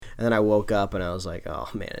And then I woke up and I was like, oh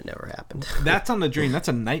man, it never happened. That's on the dream. That's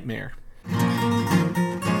a nightmare.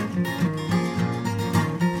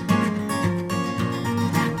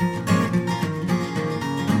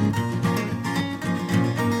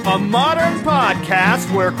 A modern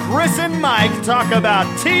podcast where Chris and Mike talk about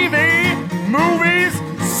TV, movies,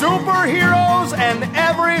 superheroes, and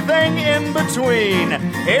everything in between.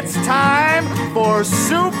 It's time for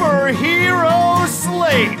Superhero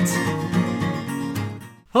Slate.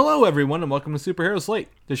 Hello, everyone, and welcome to Superhero Slate,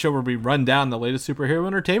 the show where we run down the latest superhero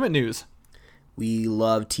entertainment news. We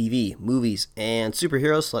love TV, movies, and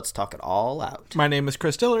superheroes, so let's talk it all out. My name is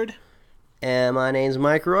Chris Dillard. And my name's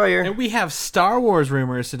Mike Royer. And we have Star Wars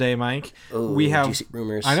rumors today, Mike. Oh, we have juicy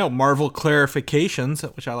rumors. I know, Marvel clarifications,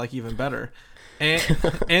 which I like even better.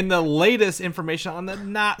 And the latest information on the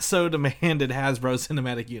not-so-demanded Hasbro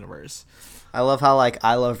Cinematic Universe. I love how,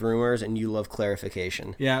 I love rumors and you love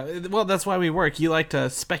clarification. Yeah, well, that's why we work. You like to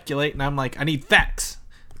speculate, and I'm like, I need facts.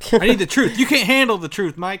 I need the truth. You can't handle the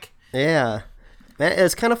truth, Mike. Yeah. Man,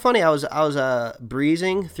 it's kind of funny. I was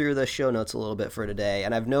breezing through the show notes a little bit for today,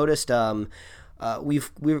 and I've noticed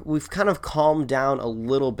we've kind of calmed down a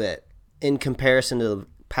little bit in comparison to the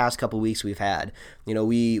past couple weeks we've had. You know,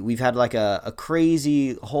 we've had like a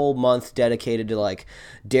crazy whole month dedicated to like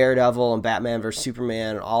Daredevil and Batman vs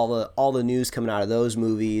Superman and all the news coming out of those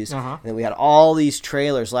movies. And then we had all these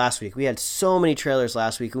trailers last week. We had so many trailers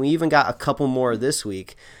last week, and we even got a couple more this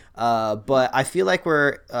week. But I feel like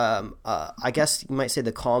we're, I guess you might say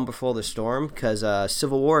the calm before the storm, because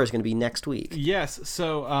Civil War is going to be next week. Yes,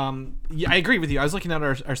 so yeah, I agree with you. I was looking at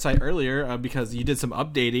our site earlier because you did some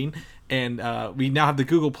updating, and we now have the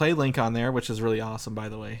Google Play link on there, which is really awesome, by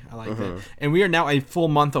the way. I like that. And we are now a full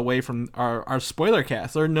month away from our spoiler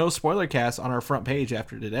cast. There are no spoiler casts on our front page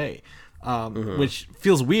after today. Which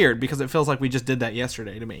feels weird because it feels like we just did that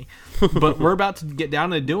yesterday to me. But we're about to get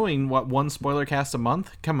down to doing, one spoiler cast a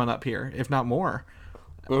month coming up here, if not more.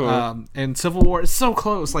 And Civil War is so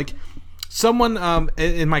close. Like, someone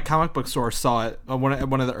in my comic book store saw it at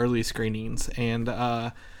one of the early screenings, and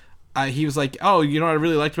he was like, oh, you know what I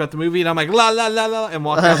really liked about the movie? And I'm like, la, la, la, la, and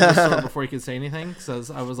walked out of the store before he could say anything. So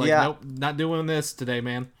I was like, nope, not doing this today,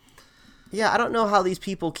 man. Yeah, I don't know how these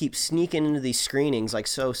people keep sneaking into these screenings like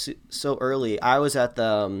so early. I was at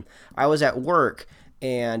work,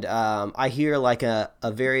 and I hear like a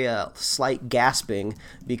very slight gasping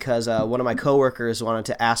because one of my coworkers wanted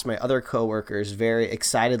to ask my other coworkers very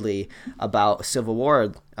excitedly about Civil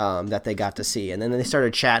War that they got to see, and then they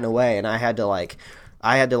started chatting away, and I had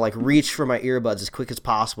to reach for my earbuds as quick as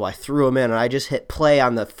possible. I threw them in, and I just hit play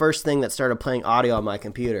on the first thing that started playing audio on my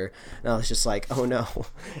computer. And I was just like, oh no.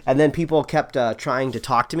 And then people kept trying to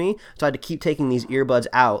talk to me, so I had to keep taking these earbuds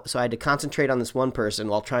out. So I had to concentrate on this one person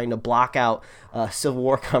while trying to block out a Civil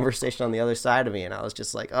War conversation on the other side of me. And I was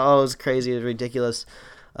just like, oh, it was crazy. It was ridiculous.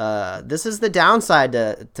 This is the downside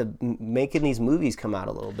to making these movies come out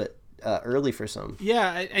a little bit early for some.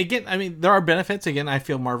 Yeah, I mean, there are benefits. Again, I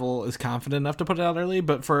feel Marvel is confident enough to put it out early,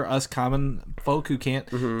 but for us common folk who can't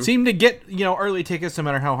seem to get, early tickets no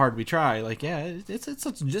matter how hard we try, like, yeah, it's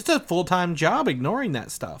just a full-time job ignoring that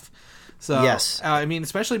stuff. So, yes. I mean,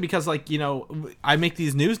 especially because, I make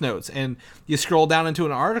these news notes, and you scroll down into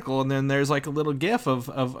an article, and then there's, like, a little gif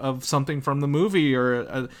of something from the movie or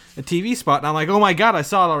a TV spot, and I'm like, oh my god, I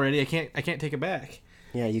saw it already. I can't take it back.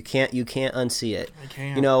 Yeah, you can't unsee it. I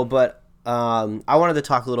can't. But I wanted to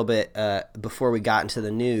talk a little bit before we got into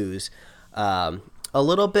the news, a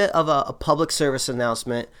little bit of a public service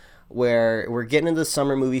announcement where we're getting into the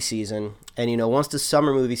summer movie season, and once the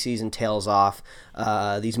summer movie season tails off,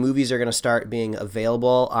 these movies are going to start being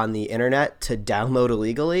available on the internet to download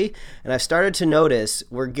illegally, and I've started to notice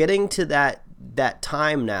we're getting to that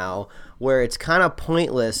time now where it's kind of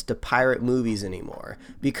pointless to pirate movies anymore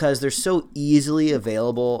because they're so easily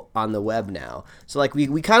available on the web now. So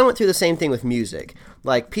we kind of went through the same thing with music.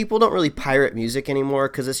 Like, people don't really pirate music anymore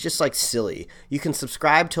because it's just silly. You can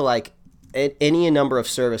subscribe to any number of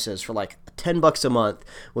services for $10 a month,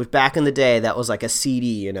 which back in the day that was like a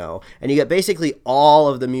CD, and you get basically all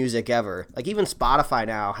of the music ever. Like, even Spotify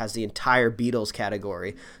now has the entire Beatles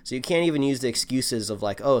category, so you can't even use the excuses of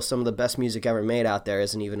some of the best music ever made out there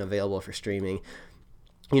isn't even available for streaming.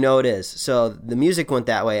 It is. So the music went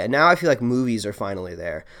that way, and now I feel like movies are finally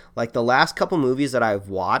there. Like, the last couple movies that I've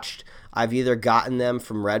watched, I've either gotten them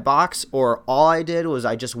from Redbox, or all I did was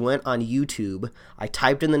I just went on YouTube, I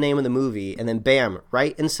typed in the name of the movie, and then bam,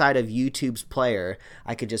 right inside of YouTube's player,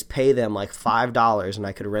 I could just pay them $5, and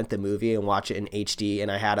I could rent the movie and watch it in HD, and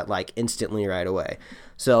I had it instantly right away.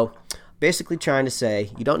 So basically trying to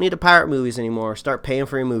say you don't need to pirate movies anymore. Start paying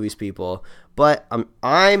for your movies, people. But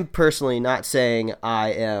I'm personally not saying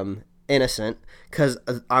I am innocent, because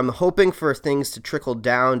I'm hoping for things to trickle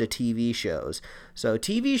down to TV shows. So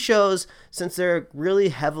TV shows, since they're really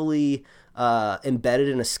heavily embedded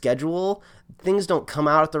in a schedule, things don't come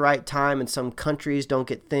out at the right time, and some countries don't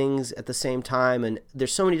get things at the same time, and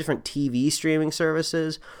there's so many different TV streaming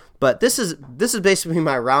services. But this is basically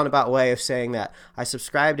my roundabout way of saying that I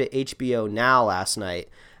subscribed to HBO Now last night,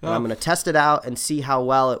 and I'm going to test it out and see how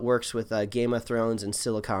well it works with Game of Thrones and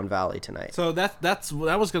Silicon Valley tonight. So that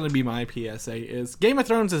was going to be my PSA, is Game of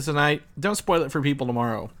Thrones is tonight. Don't spoil it for people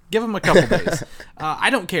tomorrow. Give them a couple days.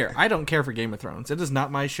 I don't care. I don't care for Game of Thrones. It is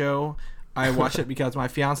not my show. I watch it because my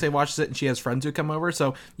fiance watches it and she has friends who come over.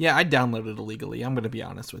 So yeah, I downloaded it illegally. I'm going to be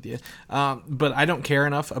honest with you. But I don't care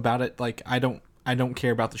enough about it. Like, I don't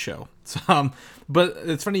care about the show. So, but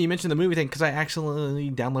it's funny you mentioned the movie thing, because I actually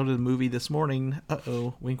downloaded a movie this morning.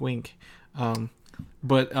 Wink, wink.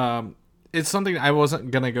 But it's something I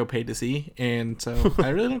wasn't gonna go pay to see, and so I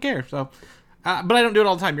really don't care. So, but I don't do it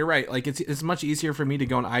all the time. You're right. Like, it's much easier for me to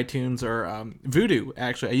go on iTunes or Vudu.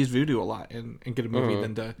 Actually, I use Vudu a lot and get a movie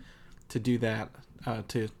than to do that,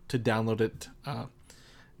 to download it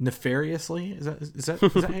nefariously. Is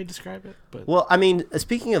that how you describe it? But well, I mean,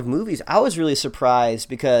 speaking of movies, I was really surprised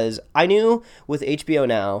because I knew with HBO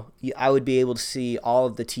Now I would be able to see all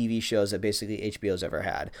of the TV shows that basically HBO's ever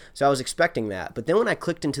had. So I was expecting that. But then when I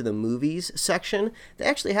clicked into the movies section, they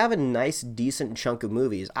actually have a nice, decent chunk of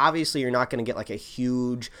movies. Obviously, you're not going to get like a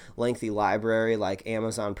huge, lengthy library like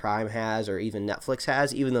Amazon Prime has or even Netflix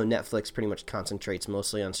has, even though Netflix pretty much concentrates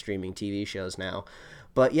mostly on streaming TV shows now.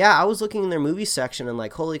 But yeah, I was looking in their movie section and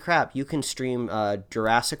like, holy crap, you can stream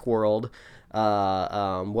Jurassic World.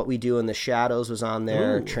 What We Do in the Shadows was on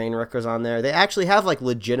there. Ooh. Trainwreck was on there. They actually have like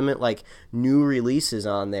legitimate like new releases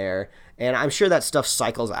on there. And I'm sure that stuff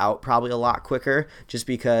cycles out probably a lot quicker, just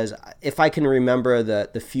because if I can remember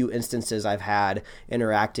the few instances I've had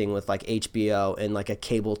interacting with like HBO in like a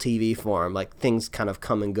cable TV form, like things kind of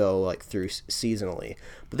come and go like through seasonally.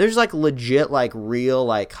 But there's like legit like real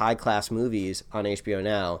like high class movies on HBO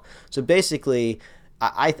Now. So basically,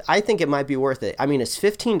 I think it might be worth it. I mean, it's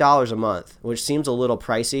 $15 a month, which seems a little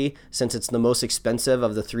pricey since it's the most expensive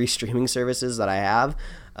of the 3 streaming services that I have.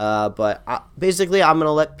 But basically, I'm going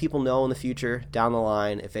to let people know in the future, down the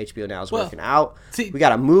line, if HBO Now is working out. We got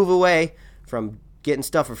to move away from getting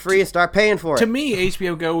stuff for free and start paying for it. To me,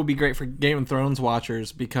 HBO Go would be great for Game of Thrones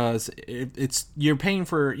watchers, because you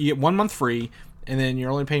get 1 month free, and then you're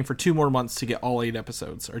only paying for 2 more months to get all 8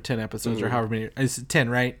 episodes or 10 episodes or however many. It's 10,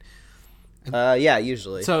 right? Yeah,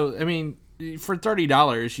 usually. So, I mean, for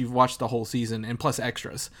 $30, you've watched the whole season and plus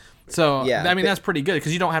extras. So, yeah, I mean, that's pretty good,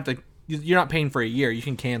 because you don't have to. You're not paying for a year. You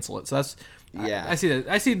can cancel it. So that's. Yeah, I see that.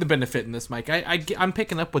 I see the benefit in this, Mike. I'm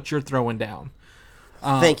picking up what you're throwing down.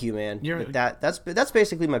 Thank you, man. That's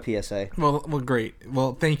basically my PSA. Well, great.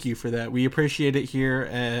 Well, thank you for that. We appreciate it here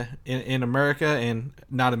in America and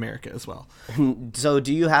not America as well. So,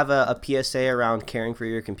 do you have a PSA around caring for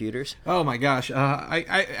your computers? Oh my gosh,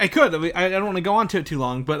 I could. I don't want to go on to it too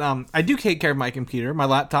long, but I do take care of my computer. My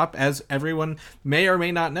laptop, as everyone may or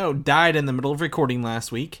may not know, died in the middle of recording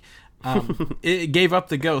last week. It gave up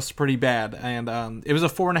the ghost pretty bad, and it was a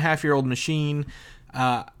 4.5-year-old machine.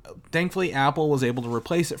 Thankfully, Apple was able to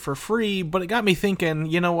replace it for free, but it got me thinking,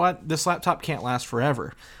 you know what? This laptop can't last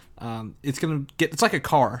forever. It's like a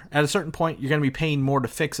car. At a certain point, you're going to be paying more to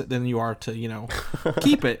fix it than you are to,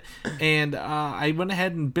 keep it. And I went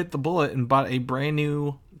ahead and bit the bullet and bought a brand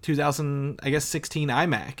new 2016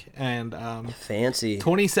 iMac, and fancy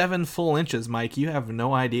 27 full inches, Mike. You have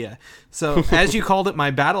no idea. So, as you called it, my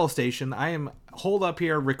battle station, I am holed up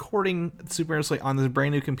here recording super earnestly on this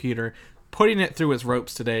brand new computer, putting it through its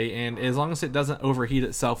ropes today, and as long as it doesn't overheat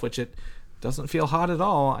itself, which it doesn't feel hot at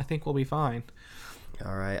all, I think we'll be fine.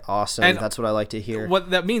 All right, awesome. And that's what I like to hear. What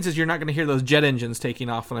that means is you're not going to hear those jet engines taking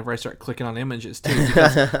off whenever I start clicking on images, too,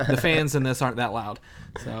 because the fans in this aren't that loud.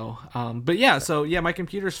 So, my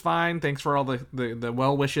computer's fine. Thanks for all the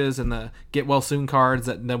well wishes and the get well soon cards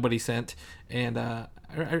that nobody sent, and I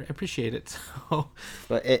appreciate it. So.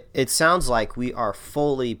 But it sounds like we are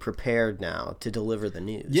fully prepared now to deliver the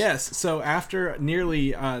news. Yes. So after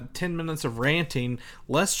nearly 10 minutes of ranting,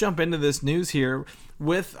 let's jump into this news here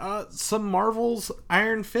with some Marvel's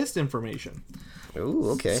Iron Fist information. Ooh,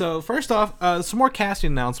 okay. So first off, some more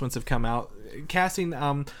casting announcements have come out. Casting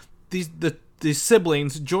these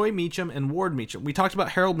siblings, Joy Meacham and Ward Meacham. We talked about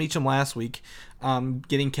Harold Meacham last week,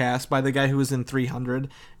 getting cast by the guy who was in 300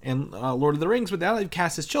 and Lord of the Rings, but now they've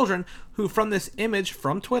cast his children, who from this image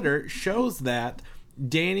from Twitter shows that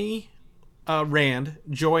Danny Rand,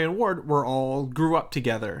 Joy, and Ward grew up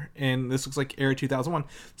together, and this looks like Era 2001.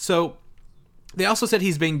 So they also said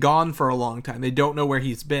he's been gone for a long time. They don't know where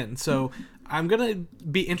he's been. So I'm gonna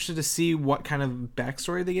be interested to see what kind of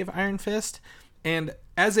backstory they give Iron Fist. And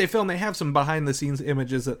as they film, they have some behind the scenes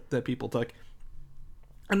images that people took.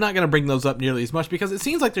 I'm not gonna bring those up nearly as much because it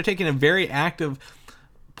seems like they're taking a very active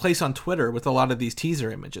place on Twitter with a lot of these teaser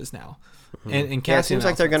images now. And Yeah, it seems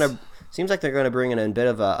like they're gonna bring in a bit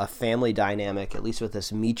of a family dynamic, at least with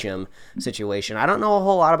this Meacham situation. I don't know a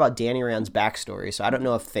whole lot about Danny Rand's backstory, so I don't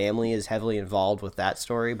know if family is heavily involved with that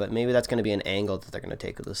story, but maybe that's going to be an angle that they're going to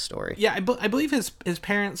take with this story. Yeah, I believe his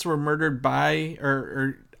parents were murdered by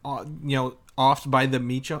or offed by the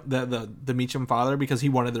Meacham the Meacham father because he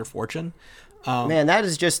wanted their fortune. Man, that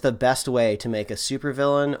is just the best way to make a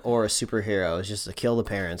supervillain or a superhero, is just to kill the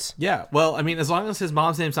parents. Yeah, well, I mean, as long as his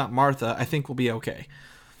mom's name's not Martha, I think we'll be okay.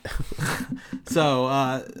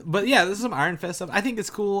 So, but yeah, this is some Iron Fist stuff. I think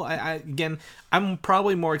it's cool. I'm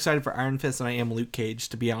probably more excited for Iron Fist than I am Luke Cage,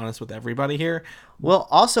 to be honest with everybody here. Well,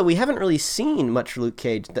 also, we haven't really seen much Luke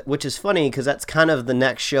Cage, which is funny because that's kind of the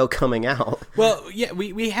next show coming out. Well, yeah,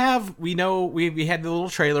 we had the little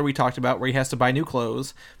trailer we talked about where he has to buy new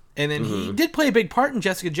clothes. And then he did play a big part in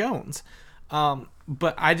Jessica Jones.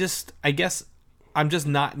 But I guess I'm just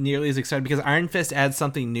not nearly as excited because Iron Fist adds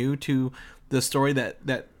something new to the story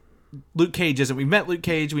that Luke Cage isn't. We've met Luke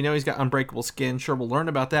Cage. We know he's got unbreakable skin. Sure, we'll learn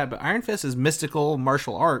about that. But Iron Fist is mystical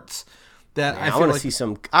martial arts. That I want to see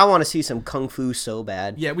some. I want to see some kung fu so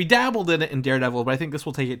bad. Yeah, we dabbled in it in Daredevil, but I think this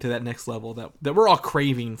will take it to that next level that we're all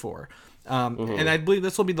craving for. And I believe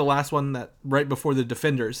this will be the last one that right before the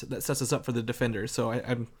Defenders that sets us up for the Defenders. So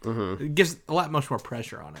it gives a lot much more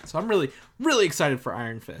pressure on it. So I'm really, really excited for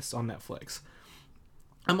Iron Fist on Netflix.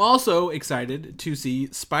 I'm also excited to see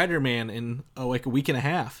Spider-Man in like a week and a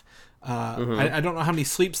half. I don't know how many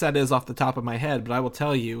sleeps that is off the top of my head, but I will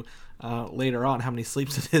tell you later on how many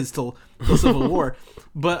sleeps it is till Civil War.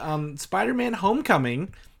 But Spider-Man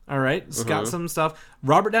Homecoming, all right, it's got some stuff.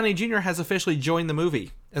 Robert Downey Jr. has officially joined the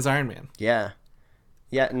movie as Iron Man. Yeah.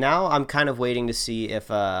 Now I'm kind of waiting to see if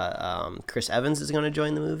Chris Evans is going to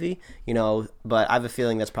join the movie, but I have a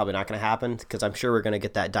feeling that's probably not going to happen because I'm sure we're going to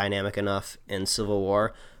get that dynamic enough in Civil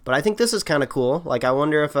War. But I think this is kind of cool. Like, I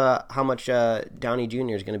wonder if how much Downey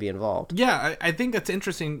Jr. is going to be involved. Yeah, I think that's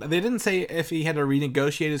interesting. They didn't say if he had to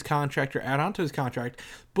renegotiate his contract or add on to his contract,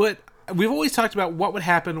 but we've always talked about what would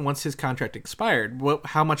happen once his contract expired.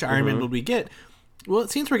 How much Iron Man would we get? Well,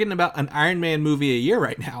 it seems we're getting about an Iron Man movie a year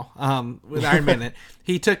right now. With Iron Man in it,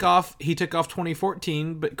 he took off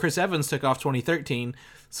 2014, but Chris Evans took off 2013.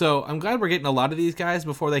 So I'm glad we're getting a lot of these guys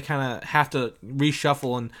before they kind of have to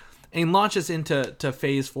reshuffle and launch us into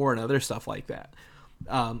Phase 4 and other stuff like that.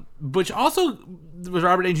 Which also, with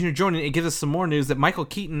Robert Downey Jr. joining, it gives us some more news that Michael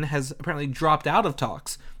Keaton has apparently dropped out of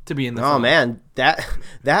talks to be in the film. Oh man,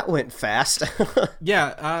 that went fast.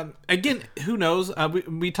 Yeah. Again, who knows?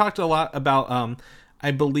 We talked a lot about. I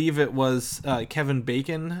believe it was Kevin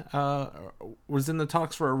Bacon was in the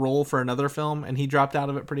talks for a role for another film, and he dropped out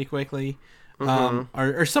of it pretty quickly.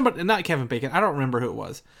 Or somebody, not Kevin Bacon. I don't remember who it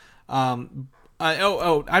was. I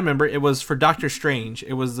remember. It was for Doctor Strange.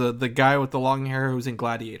 It was the guy with the long hair who was in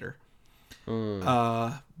Gladiator.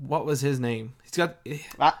 What was his name? He's got.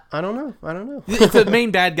 I don't know. It's the main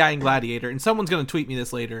bad guy in Gladiator, and someone's going to tweet me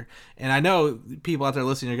this later. And I know people out there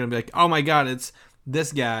listening are going to be like, "Oh my god, it's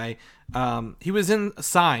this guy." He was in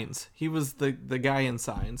Signs. He was the guy in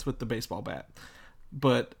Signs with the baseball bat.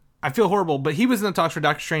 But I feel horrible. But he was in the talks for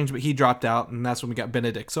Doctor Strange, but he dropped out, and that's when we got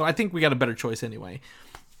Benedict. So I think we got a better choice anyway.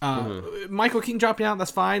 Michael Keaton dropping out, that's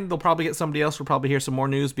fine. They'll probably get somebody else. We'll probably hear some more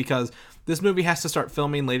news because this movie has to start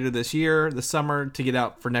filming later this summer, to get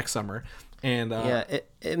out for next summer. And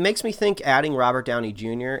it makes me think adding Robert Downey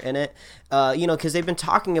Jr. in it, because they've been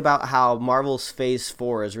talking about how Marvel's Phase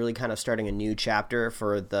 4 is really kind of starting a new chapter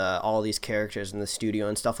for all these characters in the studio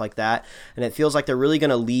and stuff like that, and it feels like they're really going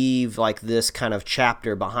to leave like this kind of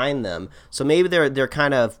chapter behind them. So maybe they're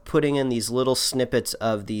kind of putting in these little snippets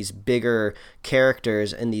of these bigger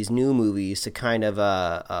characters in these new movies to kind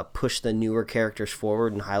of push the newer characters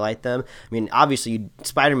forward and highlight them. I mean, obviously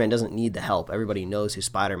Spider-Man doesn't need the help. Everybody knows who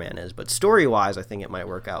Spider-Man is, but story-wise, I think it might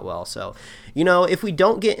work out well. So, if we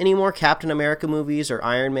don't get any more Captain America movies or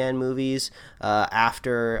Iron Man movies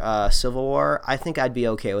after Civil War, I think I'd be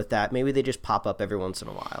okay with that. Maybe they just pop up every once in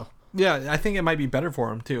a while. Yeah, I think it might be better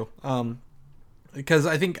for him too. Because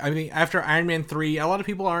I think after Iron Man 3, a lot of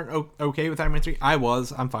people aren't okay with Iron Man 3.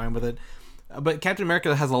 I'm fine with it. But Captain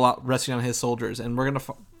America has a lot resting on his shoulders, and we're gonna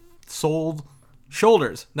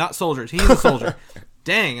shoulders, not soldiers. He's a soldier.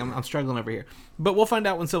 Dang, I'm struggling over here. But we'll find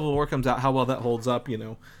out when Civil War comes out how well that holds up,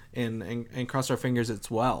 and cross our fingers it's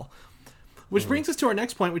well. Which brings us to our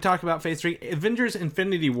next point. We talk about Phase 3. Avengers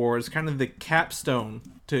Infinity War is kind of the capstone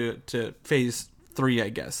to Phase 3, I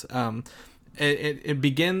guess.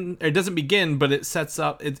 It doesn't begin, but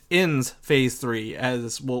it ends Phase 3,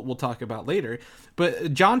 as we'll talk about later.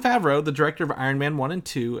 But Jon Favreau, the director of Iron Man 1 and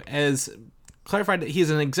 2, has clarified that he's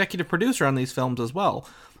an executive producer on these films as well.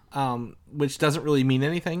 Which doesn't really mean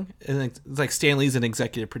anything. It's like Stan Lee's an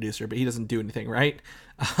executive producer, but he doesn't do anything, right?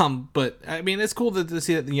 But I mean, it's cool to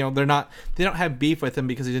see that they don't have beef with him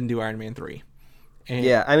because he didn't do Iron Man 3. And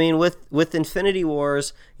yeah, I mean, with Infinity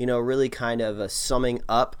Wars, really kind of summing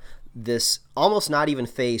up this almost not even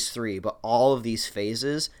Phase 3, but all of these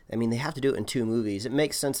phases. I mean, they have to do it in 2 movies. It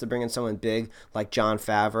makes sense to bring in someone big like Jon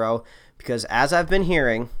Favreau because, as I've been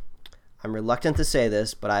hearing, I'm reluctant to say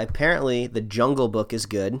this, but apparently The Jungle Book is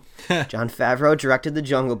good. Jon Favreau directed The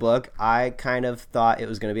Jungle Book. I kind of thought it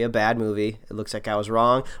was going to be a bad movie. It looks like I was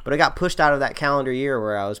wrong, but I got pushed out of that calendar year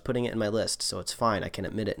where I was putting it in my list, so it's fine. I can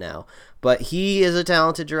admit it now. But he is a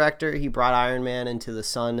talented director. He brought Iron Man into the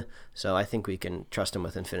sun, so I think we can trust him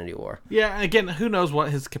with Infinity War. Yeah, again, who knows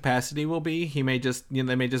what his capacity will be. He may just, they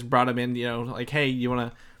may just brought him in, like, hey, you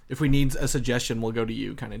want to... If we need a suggestion, we'll go to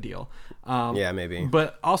you, kind of deal. Yeah, maybe.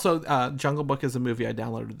 But also, Jungle Book is a movie I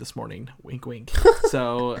downloaded this morning. Wink, wink.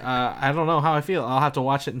 So I don't know how I feel. I'll have to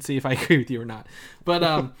watch it and see if I agree with you or not. But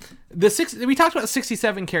we talked about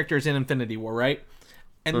 67 characters in Infinity War, right?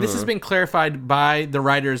 And this has been clarified by the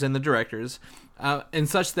writers and the directors, and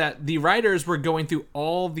such that the writers were going through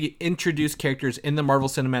all the introduced characters in the Marvel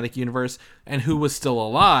Cinematic Universe and who was still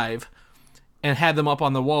alive, and had them up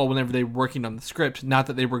on the wall whenever they were working on the script. Not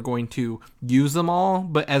that they were going to use them all,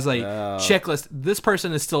 but as a checklist, this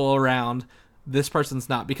person is still around, this person's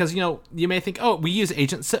not. Because, you may think, oh, we use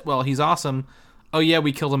Agent Sitwell, he's awesome. Oh, yeah,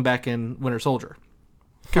 we killed him back in Winter Soldier.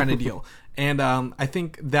 Kind of deal. And I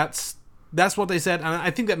think that's what they said, and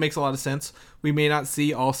I think that makes a lot of sense. We may not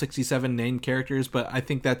see all 67 named characters, but I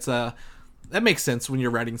think that makes sense when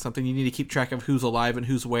you're writing something. You need to keep track of who's alive and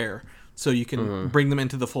who's where, so you can bring them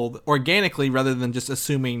into the fold organically rather than just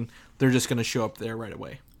assuming they're just going to show up there right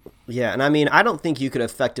away. Yeah, and I mean, I don't think you could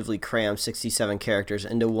effectively cram 67 characters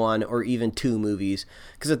into 1 or even 2 movies,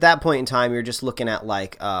 because at that point in time, you're just looking at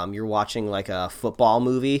you're watching like a football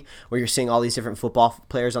movie where you're seeing all these different football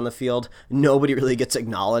players on the field. Nobody really gets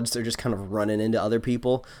acknowledged. They're just kind of running into other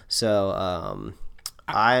people. So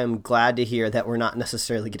I am glad to hear that we're not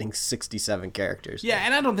necessarily getting 67 characters. Yeah,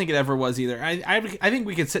 and I don't think it ever was either. I think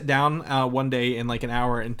we could sit down one day in like an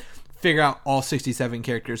hour and figure out all 67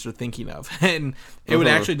 characters they're thinking of, and it would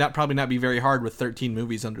actually probably not be very hard with 13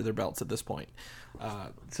 movies under their belts at this point.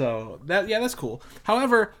 So that's cool.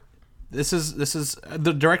 However, this is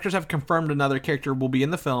the directors have confirmed another character will be in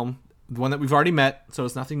the film, the one that we've already met, so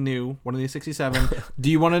it's nothing new. One of these 67. Do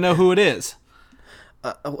you want to know who it is?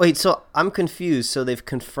 Wait, so I'm confused. So they've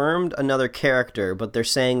confirmed another character, but they're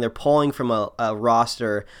saying they're pulling from a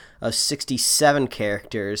roster of 67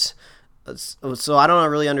 characters. So I don't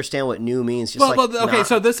really understand what new means.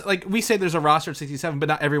 So this, we say there's a roster of 67, but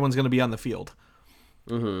not everyone's going to be on the field.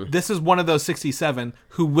 Mm-hmm. This is one of those 67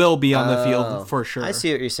 who will be on the field for sure. I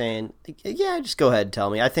see what you're saying. Yeah, just go ahead and tell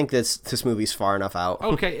me. I think this movie's far enough out.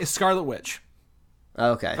 Okay, it's Scarlet Witch.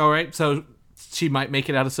 Okay. All right, so she might make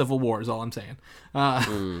it out of Civil War is all I'm saying.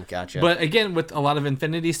 Gotcha. But again, with a lot of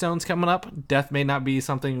Infinity Stones coming up, death may not be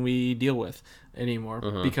something we deal with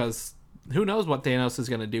anymore because who knows what Thanos is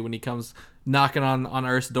going to do when he comes knocking on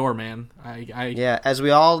Earth's door, man. Yeah, as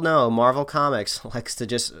we all know, Marvel Comics likes to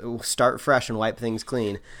just start fresh and wipe things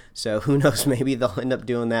clean. So who knows? Maybe they'll end up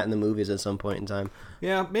doing that in the movies at some point in time.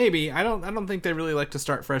 Yeah, maybe. I don't think they really like to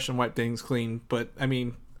start fresh and wipe things clean. But I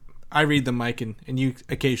mean, I read them, Mike, and you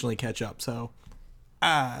occasionally catch up. So,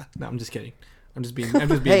 no, I'm just kidding. I'm just being.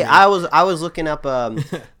 Hey, I was looking up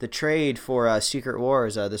the trade for Secret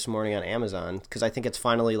Wars this morning on Amazon because I think it's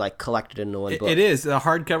finally collected into one book. It is. The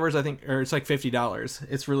hardcovers, I think, or it's like $50.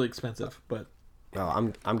 It's really expensive, but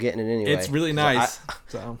I'm getting it anyway. It's really nice.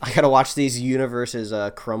 I gotta watch these universes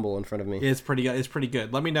crumble in front of me. It's pretty good. It's pretty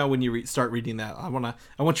good. Let me know when you start reading that. I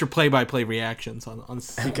want your play-by-play reactions on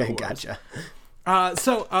Secret Wars. Gotcha.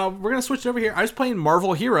 So we're gonna switch it over here. I was playing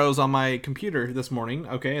Marvel Heroes on my computer this morning.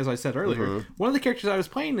 Okay, as I said earlier, one of the characters I was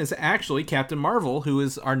playing is actually Captain Marvel, who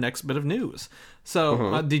is our next bit of news.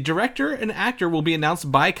 So the director and actor will be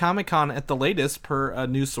announced by Comic-Con at the latest, per a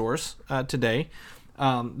news source today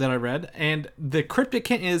that I read. And the cryptic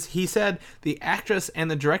hint is he said the actress and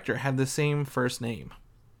the director have the same first name.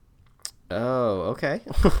 Oh, okay.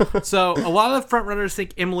 So a lot of frontrunners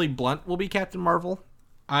think Emily Blunt will be Captain Marvel.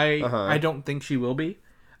 I don't think she will be.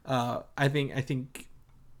 I think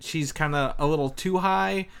she's kind of a little too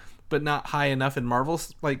high, but not high enough in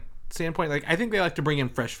Marvel's like standpoint. Like I think they like to bring in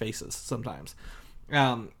fresh faces sometimes.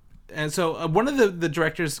 And so one of the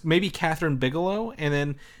directors, maybe Catherine Bigelow, and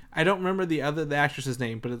then I don't remember the actress's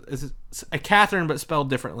name, but it's a Catherine but spelled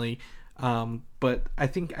differently. But I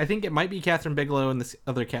think it might be Catherine Bigelow and this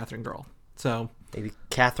other Catherine girl. So maybe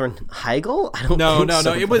Catherine Heigl? I don't no, think no,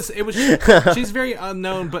 so. no. It was. She's very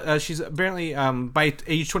unknown, but she's apparently by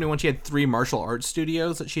age 21 she had 3 martial arts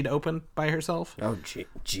studios that she'd opened by herself. Oh,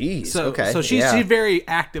 geez. So, okay. So she's very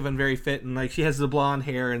active and very fit, and like she has the blonde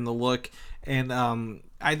hair and the look, and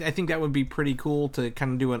I think that would be pretty cool to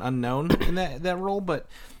kind of do an unknown in that role, but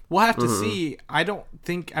we'll have to see. I don't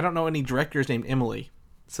know any directors named Emily,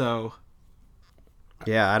 so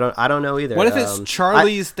yeah, I don't know either. What if it's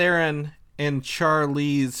Charlize Theron and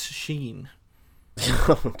Charlize Sheen?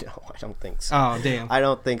 Oh, no, I don't think so. Oh, damn. I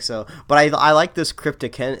don't think so. But I like this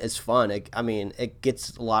Cryptic Kent. It's fun. It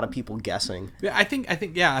gets a lot of people guessing. Yeah, I think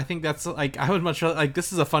that's like I would much rather, like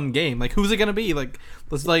this is a fun game. Like who's it gonna be? Like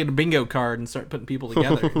let's play a bingo card and start putting people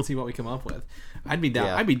together and see what we come up with. I'd be down.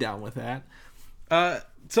 Yeah. I'd be down with that.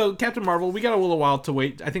 So Captain Marvel, we got a little while to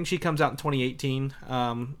wait. I think she comes out in 2018.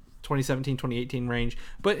 2017, 2018 range.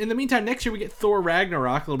 But in the meantime, next year we get Thor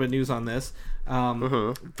Ragnarok. A little bit of news on this.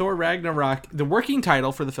 Thor Ragnarok, the working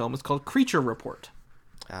title for the film is called Creature Report.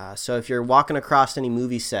 So if you're walking across any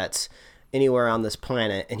movie sets anywhere on this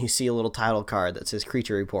planet and you see a little title card that says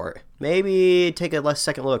Creature Report, maybe take a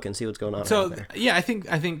second look and see what's going on. So there. Yeah, I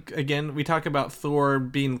think again we talk about Thor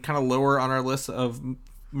being kind of lower on our list of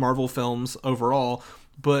Marvel films overall.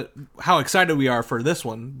 But how excited we are for this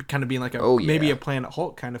one, kind of being like maybe a Planet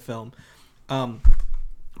Hulk kind of film.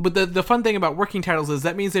 But the fun thing about working titles is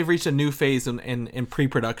that means they've reached a new phase in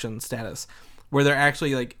pre-production status, where they're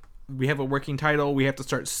actually like, we have a working title, we have to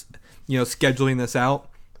start, scheduling this out.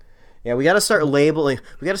 Yeah, we got to start labeling.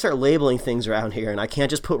 We got to start labeling things around here, and I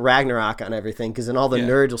can't just put Ragnarok on everything because then all the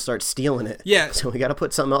nerds will start stealing it. Yeah, so we got to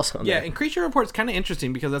put something else on there. Yeah, and Creature Report's kind of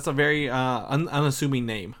interesting because that's a very unassuming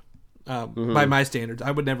name. By my standards,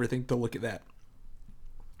 I would never think to look at that.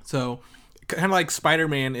 So, kind of like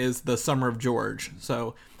Spider-Man is the Summer of George.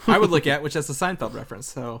 So, I would look at, which is a Seinfeld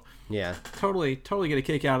reference. So, yeah, totally get a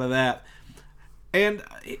kick out of that. And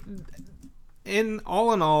in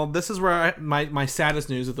all, this is where my saddest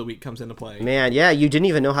news of the week comes into play. Man, yeah, you didn't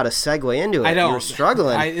even know how to segue into it. I know. You were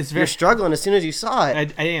struggling. You're struggling as soon as you saw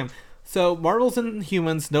it. I am. So, Marvel's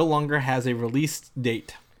Inhumans no longer has a release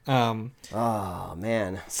date. Oh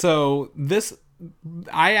man! So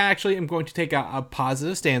I actually am going to take a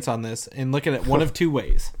positive stance on this and look at it one of two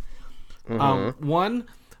ways. One,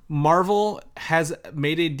 Marvel has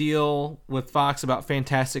made a deal with Fox about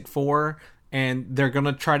Fantastic Four, and they're going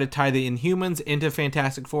to try to tie the Inhumans into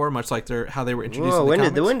Fantastic Four, much like how they were introduced. Whoa, in the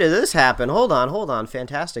comics. When did this happen? Hold on.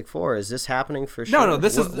 Fantastic Four, is this happening for sure? No.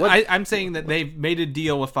 This is. I'm saying that they've made a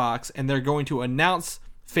deal with Fox, and they're going to announce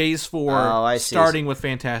Phase 4 starting with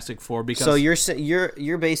Fantastic Four. Because so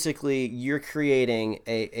you're basically creating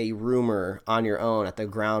a rumor on your own at the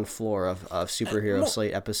ground floor of Superhero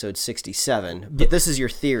Slate episode 67. But this is your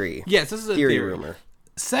theory. Yes, this is a theory rumor.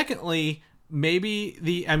 Secondly, maybe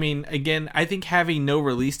again, I think having no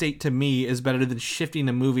release date to me is better than shifting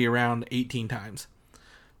a movie around 18 times.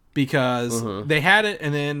 Because they had it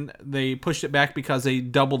and then they pushed it back because they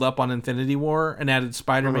doubled up on Infinity War and added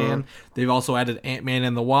Spider-Man. They've also added Ant-Man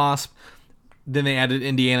and the Wasp. Then they added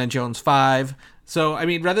Indiana Jones 5. So,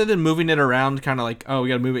 rather than moving it around, kind of like, oh, we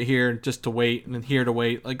got to move it here just to wait and then here to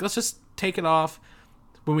wait. Like, let's just take it off.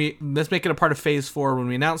 Let's make it a part of Phase 4. When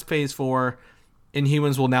we announce Phase 4,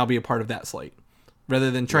 Inhumans will now be a part of that slate.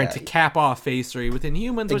 Rather than trying to cap off Phase 3 with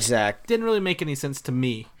Inhumans, which didn't really make any sense to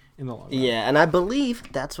me. In the long run. Yeah, and I believe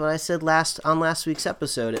that's what I said on last week's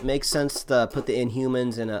episode. It makes sense to put the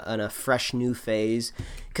Inhumans in a fresh new phase.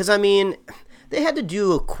 Because, they had to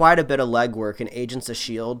do quite a bit of legwork in Agents of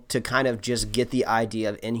S.H.I.E.L.D. to kind of just get the idea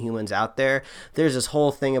of Inhumans out there. There's this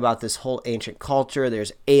whole thing about this whole ancient culture.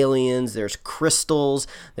 There's aliens, there's crystals,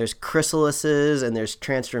 there's chrysalises, and there's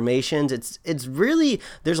transformations. It's really,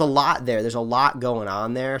 there's a lot there. There's a lot going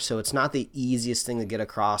on there, so it's not the easiest thing to get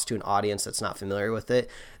across to an audience that's not familiar with it.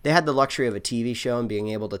 they had the luxury of a TV show and being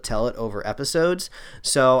able to tell it over episodes.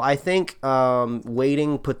 So I think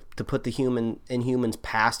waiting to put the Inhumans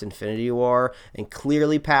past Infinity War and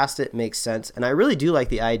clearly past it makes sense. And I really do like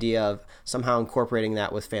the idea of somehow incorporating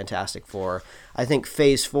that with Fantastic Four. I think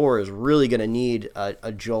Phase 4 is really going to need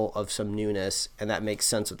a jolt of some newness, and that makes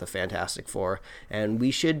sense with the Fantastic Four. And we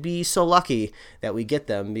should be so lucky that we get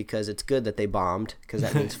them, because it's good that they bombed, because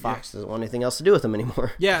that means Fox doesn't want anything else to do with them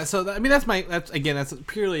anymore. Yeah, so that's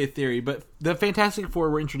purely a theory, but the Fantastic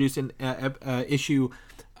Four were introduced in issue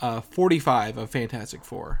 45 of Fantastic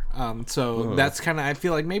Four. That's kind of, I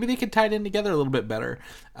feel like maybe they could tie it in together a little bit better,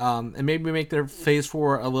 and maybe make their Phase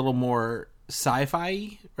 4 a little more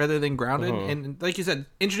sci-fi rather than grounded, and like you said,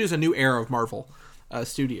 introduce a new era of Marvel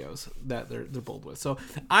Studios that they're bold with. So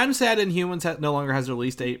I'm sad Inhumans no longer has a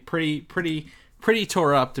release date. Pretty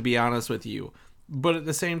tore up, to be honest with you. But at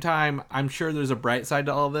the same time, I'm sure there's a bright side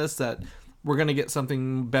to all of this, that we're going to get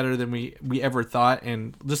something better than we ever thought,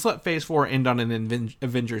 and just let Phase 4 end on an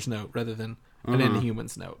Avengers note rather than an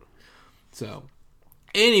Inhumans note. So,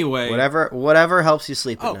 anyway. Whatever helps you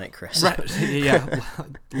sleep at night, Chris. Right, yeah.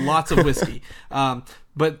 Lots of whiskey.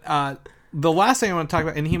 But the last thing I want to talk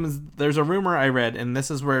about, Inhumans, there's a rumor I read, and this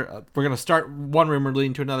is where we're going to start one rumor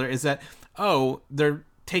leading to another, is that, they're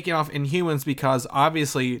taking off Inhumans because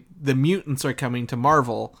obviously the mutants are coming to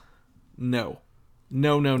Marvel. No.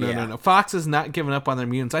 Fox is not giving up on their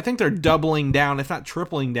mutants. I think they're doubling down, if not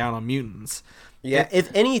tripling down, on mutants. Yeah, if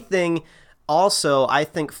anything, also, I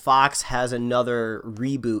think Fox has another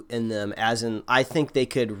reboot in them, as in, I think they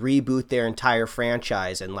could reboot their entire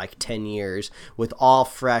franchise in like 10 years with all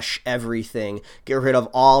fresh everything, get rid of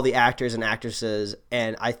all the actors and actresses,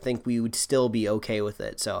 and I think we would still be okay with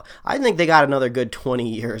it. So I think they got another good 20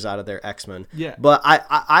 years out of their X-Men. Yeah. But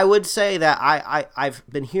I would say that I've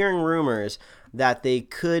been hearing rumors that they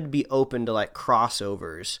could be open to like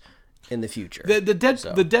crossovers in the future. The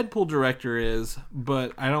Deadpool director is,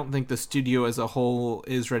 but I don't think the studio as a whole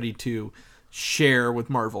is ready to share with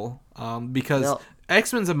Marvel, because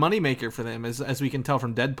X-Men's a moneymaker for them, as we can tell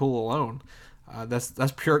from Deadpool alone. That's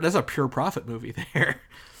a pure profit movie there.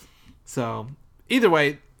 So either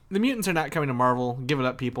way, the mutants are not coming to Marvel. Give it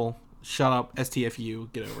up, people. Shut up,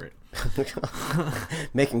 STFU. Get over it.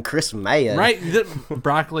 Making Chris mad. Right?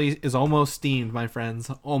 Broccoli is almost steamed, my friends.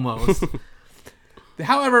 Almost.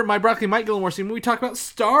 However, my broccoli might get a little more steamed when we talk about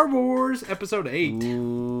Star Wars Episode 8.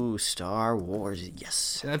 Ooh, Star Wars,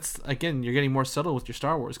 yes. That's, again, you're getting more subtle with your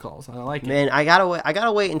Star Wars calls. I like it. Man, I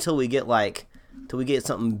gotta wait until we get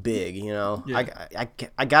something big, you know? Yeah.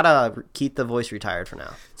 I gotta keep the voice retired for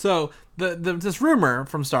now. So, this rumor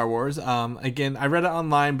from Star Wars, again, I read it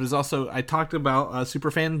online, but I talked about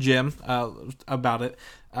Superfan Jim about it,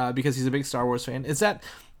 because he's a big Star Wars fan, is that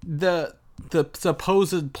the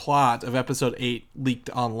supposed plot of Episode 8 leaked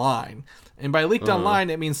online. And by leaked online,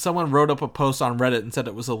 it means someone wrote up a post on Reddit and said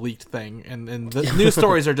it was a leaked thing, and the news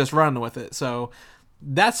stories are just running with it. So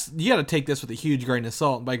you got to take this with a huge grain of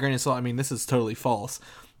salt. By grain of salt, I mean this is totally false.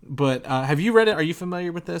 But have you read it? Are you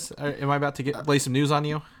familiar with this? Am I about to lay some news on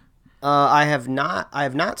you? I have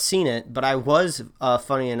not seen it, but I was,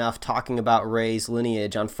 funny enough, talking about Rey's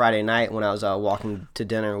lineage on Friday night when I was walking to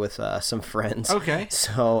dinner with some friends. Okay.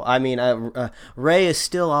 So, I mean, Rey is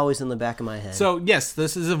still always in the back of my head. So, yes,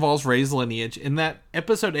 this involves Rey's lineage. In that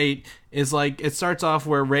Episode 8 is like, it starts off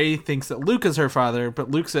where Rey thinks that Luke is her father, but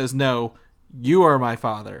Luke says, no, you are my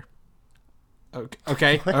father.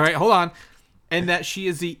 Okay. All right, hold on. And that she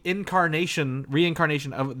is the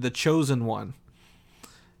reincarnation of the Chosen One.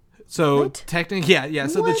 So technically, yeah.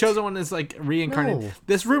 So the Chosen One is like reincarnated. No.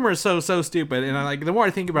 This rumor is so stupid, and the more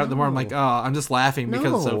I think about it, the more I'm like, I'm just laughing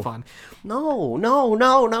because it's so fun. No,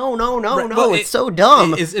 it's so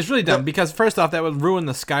dumb. It's really dumb because first off, that would ruin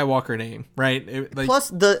the Skywalker name, right? Plus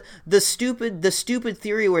the stupid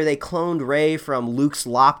theory where they cloned Rey from Luke's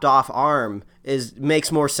lopped off arm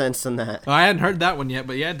makes more sense than that. Well, I hadn't heard that one yet,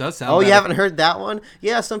 but yeah, it does sound. Oh, better. You haven't heard that one?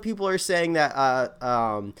 Yeah, some people are saying that.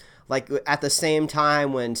 Like, at the same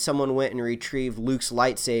time when someone went and retrieved Luke's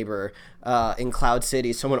lightsaber in Cloud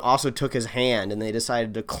City, someone also took his hand, and they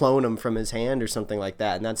decided to clone him from his hand or something like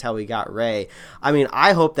that, and that's how we got Rey. I mean,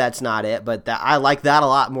 I hope that's not it, but I like that a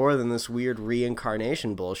lot more than this weird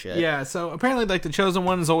reincarnation bullshit. Yeah, so apparently, like, the Chosen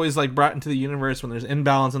One is always, like, brought into the universe when there's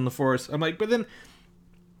imbalance in the Force. I'm like, but then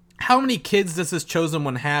how many kids does this Chosen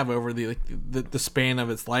One have over the span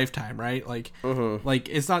of its lifetime, right? Like, like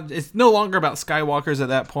it's no longer about Skywalkers at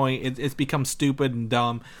that point. It's become stupid and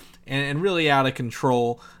dumb and really out of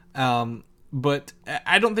control. But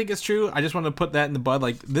I don't think it's true. I just want to put that in the bud.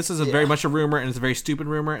 Like, this is very much a rumor, and it's a very stupid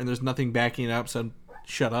rumor, and there's nothing backing it up. So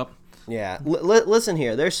shut up. Yeah. Listen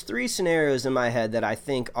here. There's 3 scenarios in my head that I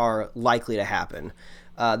think are likely to happen.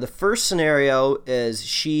 The first scenario is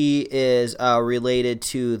she is related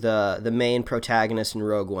to the main protagonist in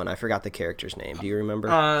Rogue One. I forgot the character's name. Do you remember?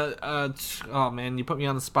 Oh man, you put me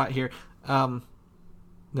on the spot here.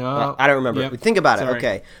 No, I don't remember. Yep. Think about Sorry. it.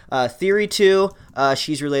 Okay. Theory 2,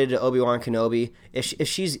 she's related to Obi-Wan Kenobi. If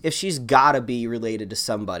she's gotta be related to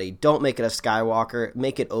somebody, don't make it a Skywalker.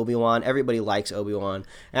 Make it Obi-Wan. Everybody likes Obi-Wan,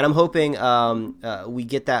 and I'm hoping we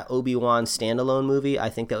get that Obi-Wan standalone movie. I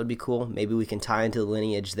think that would be cool. Maybe we can tie into the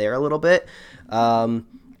lineage there a little bit. And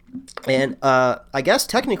I guess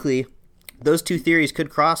technically, those 2 theories could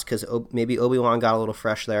cross because maybe Obi-Wan got a little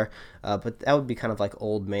fresh there, but that would be kind of like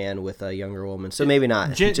old man with a younger woman. So maybe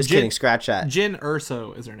not. Just kidding. Scratch that. Jyn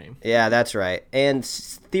Erso is her name. Yeah, that's right. And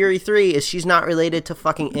theory 3 is she's not related to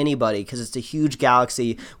fucking anybody because it's a huge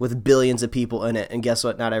galaxy with billions of people in it. And guess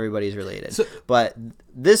what? Not everybody's related. But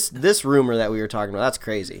this rumor that we were talking about, that's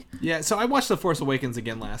crazy. Yeah, so I watched The Force Awakens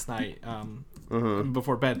again last night.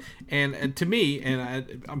 Before bed, and to me,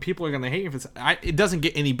 and people are going to hate me for this, it doesn't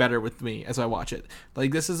get any better with me as I watch it.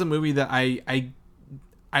 Like, this is a movie that I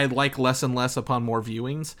like less and less upon more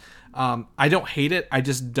viewings. I don't hate it, I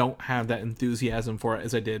just don't have that enthusiasm for it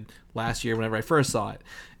as I did last year whenever I first saw it.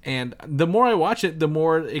 And the more I watch it, the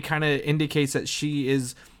more it kind of indicates that she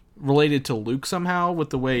is related to Luke somehow, with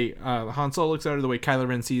the way Han Solo looks at her, the way Kylo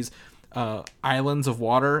Ren sees islands of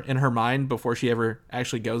water in her mind before she ever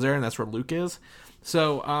actually goes there, and that's where Luke is.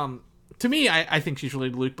 So to me, I think she's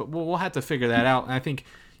related to Luke, but we'll have to figure that out. And I think,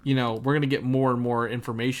 we're going to get more and more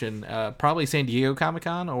information, probably San Diego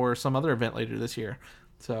Comic-Con or some other event later this year.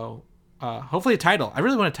 So hopefully a title. I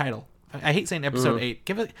really want a title. I hate saying episode 8.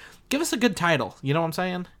 Give us a good title. You know what I'm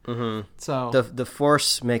saying? Mm-hmm. So the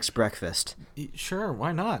Force makes breakfast. Sure,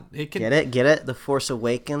 why not? It can... Get it? The Force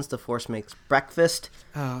awakens. The Force makes breakfast.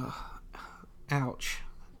 Ouch.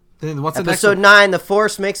 Then what's episode 9? The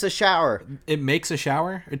Force makes a shower. It makes a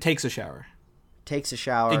shower. It takes a shower. Takes a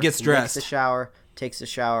shower. It gets dressed. Makes a shower. Takes a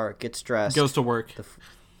shower. Gets dressed. Goes to work.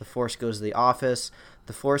 The Force goes to the office.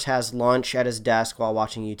 The Force has lunch at his desk while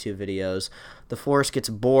watching YouTube videos. The Force gets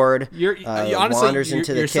bored. Honestly, wanders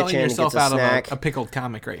into the kitchen and gets a snack. Out of a pickled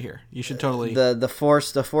comic right here. You should totally. The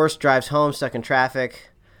Force drives home stuck in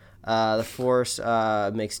traffic. The Force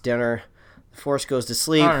makes dinner. The Force goes to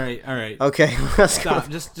sleep. All right. Okay, let's stop.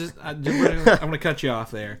 go. I'm going to cut you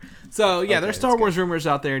off there. So yeah, there's Star Wars rumors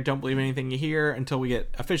out there. Don't believe anything you hear until we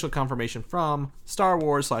get official confirmation from Star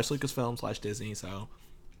Wars / Lucasfilm / Disney. So,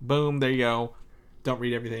 boom, there you go. Don't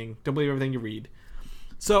read everything. Don't believe everything you read.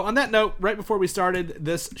 So on that note, right before we started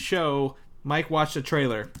this show, Mike watched a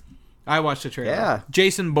trailer. I watched a trailer. Yeah.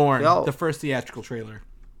 Jason Bourne, the first theatrical trailer.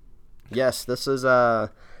 Yes, this is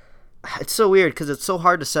it's so weird because it's so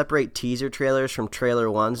hard to separate teaser trailers from trailer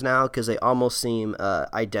ones now because they almost seem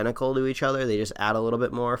identical to each other. They just add a little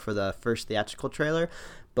bit more for the first theatrical trailer.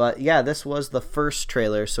 But yeah, this was the first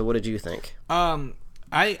trailer. So what did you think?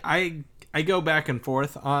 I go back and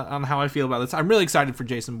forth on how I feel about this. I'm really excited for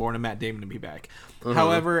Jason Bourne and Matt Damon to be back. Mm-hmm.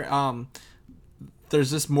 However, there's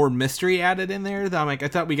this more mystery added in there that I'm like, I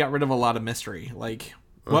thought we got rid of a lot of mystery. Like,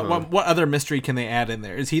 what other mystery can they add in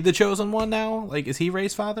there? Is he the chosen one now? Like, is he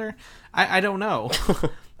Rey's father? I don't know.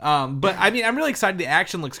 But I mean, I'm really excited. The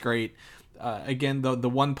action looks great. Again, the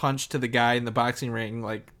one punch to the guy in the boxing ring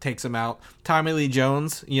like takes him out. Tommy Lee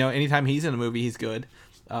Jones, anytime he's in a movie, he's good.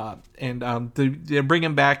 They're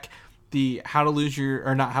bringing back the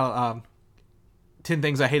 10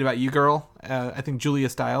 Things I Hate About You girl. I think Julia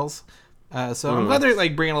Stiles. So I'm glad they're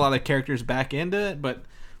like bringing a lot of characters back into it, but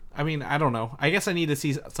I mean, I don't know. I guess I need to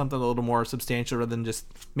see something a little more substantial rather than just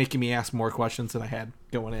making me ask more questions than I had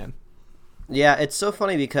going in. Yeah, it's so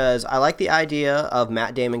funny because I like the idea of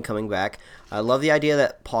Matt Damon coming back. I love the idea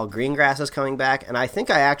that Paul Greengrass is coming back, and I think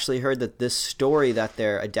I actually heard that this story that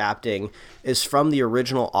they're adapting is from the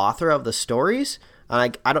original author of the stories. I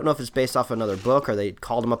don't know if it's based off another book or they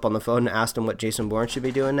called him up on the phone and asked him what Jason Bourne should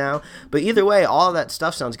be doing now. But either way, all of that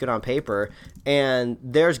stuff sounds good on paper. And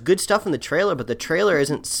there's good stuff in the trailer, but the trailer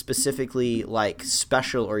isn't specifically like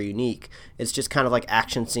special or unique. It's just kind of like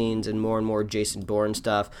action scenes and more Jason Bourne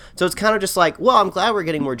stuff. So it's kind of just like, well, I'm glad we're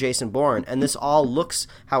getting more Jason Bourne. And this all looks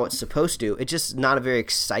how it's supposed to. It's just not a very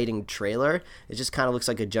exciting trailer. It just kind of looks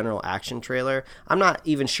like a general action trailer. I'm not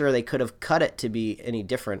even sure they could have cut it to be any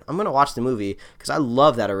different. I'm going to watch the movie because I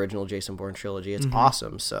love that original Jason Bourne trilogy. It's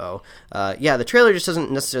awesome. So, yeah, the trailer just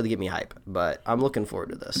doesn't necessarily get me hype, but I'm looking forward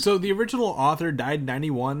to this. So the original author died in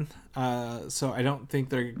 91, so I don't think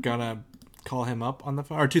they're going to call him up on the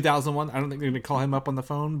phone. Or 2001, I don't think they're going to call him up on the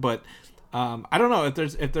phone, but I don't know.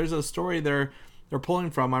 If there's a story there they're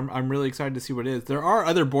pulling from. I'm really excited to see what it is. There are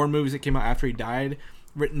other Bourne movies that came out after he died,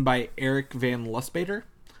 written by Eric Van Lustbader.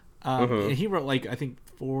 And he wrote like I think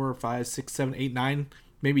 4, 5, 6, 7, 8, 9,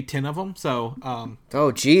 maybe 10 of them. So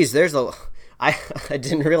oh geez, there's a I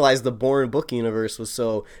didn't realize the Bourne book universe was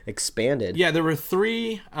so expanded. Yeah, there were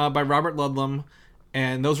 3 by Robert Ludlum,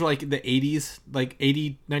 and those were like the 80s, like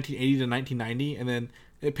 1980 to 1990, and then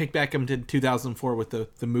it picked back up to 2004 with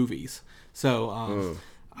the movies. So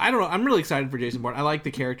I don't know. I'm really excited for Jason Bourne. I like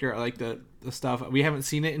the character. I like the stuff. We haven't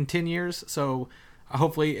seen it in 10 years, so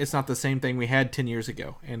hopefully it's not the same thing we had 10 years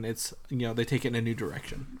ago, and it's they take it in a new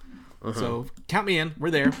direction. So count me in. We're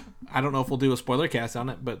there. I don't know if we'll do a spoiler cast on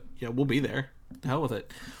it, but we'll be there. The hell with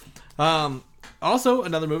it. Also,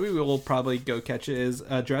 another movie we will probably go catch is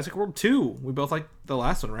Jurassic World 2. We both like the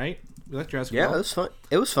last one, right? We like Jurassic World. Yeah, it was fun.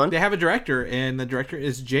 It was fun. They have a director, and the director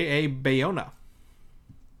is J.A. Bayona.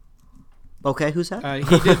 Okay, who's that?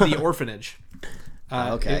 He did The Orphanage.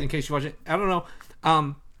 Okay. In case you watch it. I don't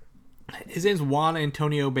know. His name's Juan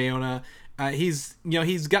Antonio Bayona. He's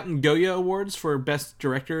gotten Goya awards for best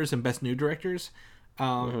directors and best new directors,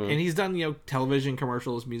 and he's done television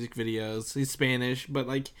commercials, music videos. He's Spanish, but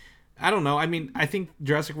I don't know. I mean, I think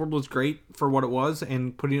Jurassic World was great for what it was,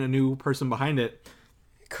 and putting a new person behind it.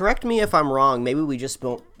 Correct me if I'm wrong. Maybe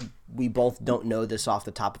we both don't know this off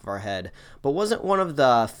the top of our head. But wasn't one of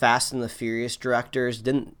the Fast and the Furious directors?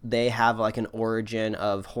 Didn't they have an origin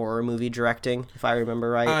of horror movie directing? If I remember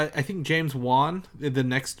right. I think James Wan, the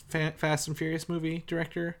next Fast and Furious movie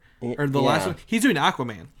director, or the last one, he's doing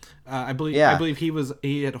Aquaman. I believe. Yeah. I believe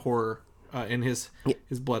he had horror in his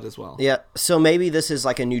blood as well. Yeah, so maybe this is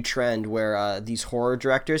a new trend where these horror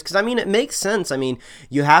directors, because I mean it makes sense. I mean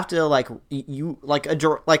you have to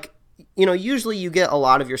usually you get a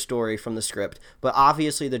lot of your story from the script, but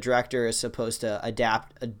obviously the director is supposed to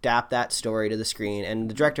adapt that story to the screen, and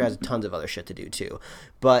the director has tons of other shit to do too.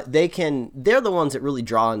 But they're the ones that really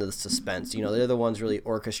draw into the suspense. They're the ones really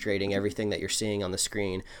orchestrating everything that you're seeing on the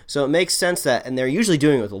screen. So it makes sense and they're usually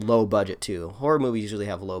doing it with a low budget too. Horror movies usually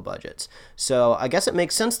have low budgets. So I guess it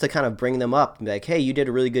makes sense to kind of bring them up and be like, hey, you did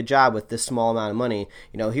a really good job with this small amount of money.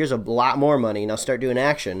 Here's a lot more money. Now start doing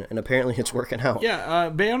action. And apparently it's working out.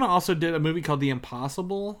 Yeah, Bayona also did a movie called The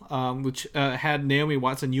Impossible, which had Naomi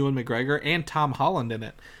Watts and Ewan McGregor and Tom Holland in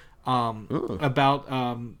it, about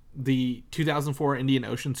the 2004 Indian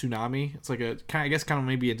Ocean tsunami. It's kind of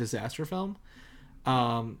maybe a disaster film.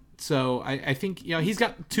 So I think he's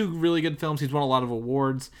got 2 really good films. He's won a lot of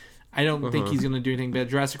awards. I don't think he's going to do anything bad.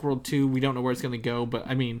 Jurassic World 2, we don't know where it's going to go, but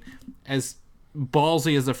I mean, as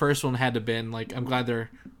ballsy as the first one had to been, I'm glad they're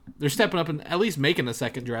stepping up and at least making a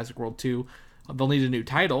second Jurassic World 2. They'll need a new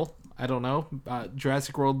title. I don't know.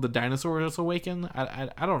 Jurassic World: The Dinosaurs Awaken.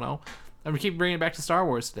 I don't know. I'm gonna keep bringing it back to Star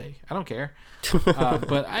Wars today. I don't care.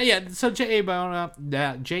 But so J.A.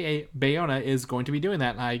 Bayona is going to be doing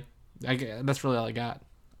that, and I that's really all I got.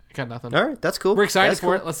 I got nothing. All right, that's cool. We're excited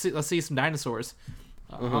for it. Let's see some dinosaurs.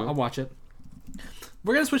 I'll watch it.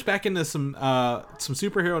 We're gonna switch back into some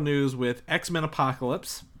superhero news with X-Men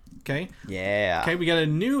Apocalypse. Okay. Yeah. Okay, we got a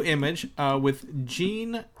new image with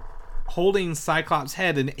Jean holding Cyclops'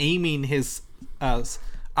 head and aiming his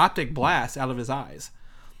optic blast out of his eyes.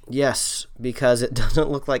 Yes, because it doesn't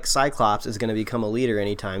look like Cyclops is going to become a leader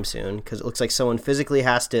anytime soon, because it looks like someone physically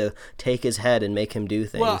has to take his head and make him do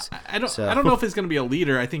things. Well, I don't know if he's going to be a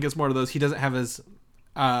leader. I think it's more of those, he doesn't have his,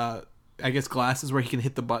 glasses where he can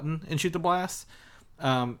hit the button and shoot the blast.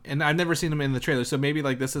 And I've never seen him in the trailer, so maybe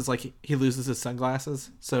this is he loses his sunglasses.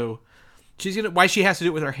 So why she has to do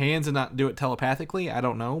it with her hands and not do it telepathically, I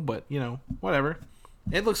don't know, but whatever.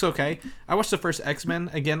 It looks okay. I watched the first X-Men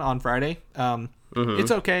again on Friday.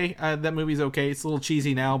 It's okay. That movie's okay. It's a little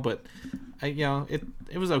cheesy now, but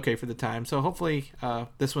it was okay for the time. So hopefully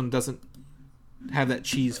this one doesn't have that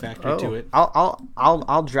cheese factor to it.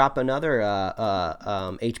 I'll drop another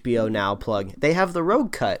HBO Now plug. They have the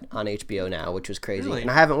Rogue Cut on HBO Now, which was crazy, really? And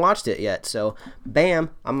I haven't watched it yet. So, bam,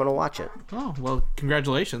 I'm gonna watch it. Oh well,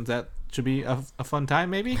 congratulations. That should be a fun time,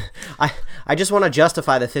 maybe. I just want to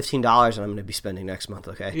justify the $15 I'm going to be spending next month.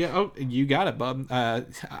 Okay. Yeah. Oh, you got it, bub. I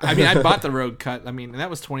bought the Rogue Cut. And that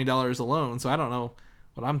was $20 alone. So I don't know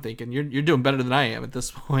what I'm thinking. You're doing better than I am at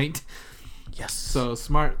this point. Yes. So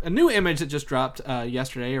smart. A new image that just dropped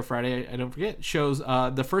yesterday or Friday, I don't forget, shows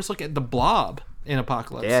the first look at the Blob in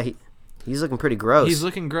Apocalypse. Yeah, he's looking pretty gross. He's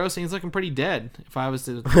looking gross, and he's looking pretty dead. If I was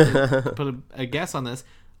to put a guess on this.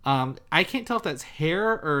 I can't tell if that's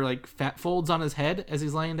hair or fat folds on his head as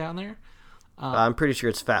he's laying down there. I'm pretty sure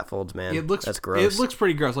it's fat folds, man. That's gross. It looks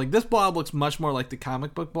pretty gross. This Blob looks much more like the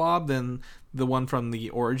comic book Blob than the one from the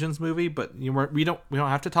Origins movie. But we don't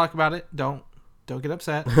have to talk about it. Don't Don't get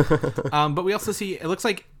upset. But we also see, it looks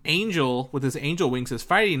like Angel with his angel wings is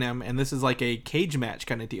fighting him, and this is like a cage match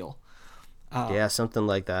kind of deal. Yeah, something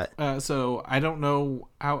like that. So I don't know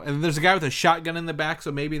how. And there's a guy with a shotgun in the back,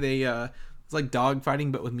 so maybe they it's like dog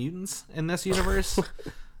fighting but with mutants in this universe.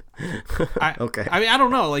 Okay. I mean, I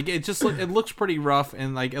don't know. Like, it just it looks pretty rough,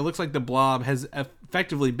 and like it looks like the Blob has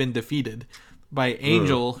effectively been defeated by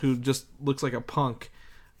Angel, who just looks like a punk.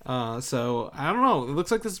 So I don't know. It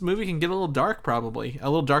looks like this movie can get a little dark, probably a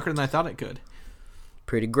little darker than I thought it could.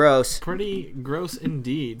 Pretty gross. Pretty gross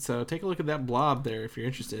indeed. So take a look at that Blob there if you're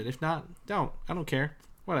interested. If not, don't. I don't care.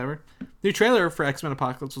 Whatever. New trailer for X-Men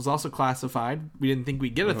Apocalypse was also classified. We didn't think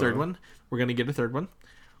we'd get a third one. We're going to get a third one.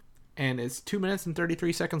 And it's 2 minutes and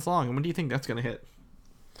 33 seconds long. And when do you think that's going to hit?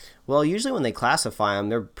 Well, usually when they classify them,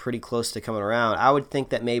 they're pretty close to coming around. I would think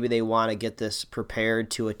that maybe they want to get this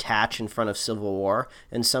prepared to attach in front of Civil War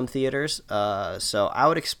in some theaters. So I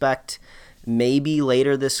would expect maybe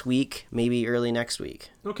later this week, maybe early next week.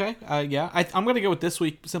 Okay, yeah. I'm going to go with this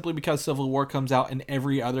week simply because Civil War comes out in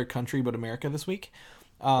every other country but America this week.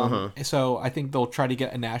 So I think they'll try to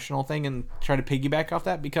get a national thing and try to piggyback off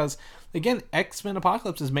that because, again, X-Men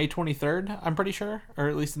Apocalypse is May 23rd, I'm pretty sure, or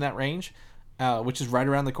at least in that range, which is right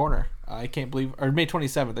around the corner. I can't believe, or May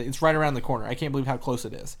 27th, it's right around the corner. I can't believe how close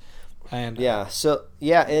it is. And so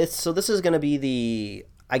this is going to be the,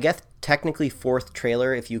 I guess, technically fourth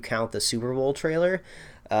trailer if you count the Super Bowl trailer.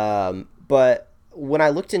 But when I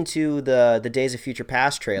looked into the Days of Future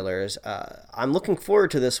Past trailers, I'm looking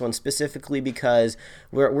forward to this one specifically because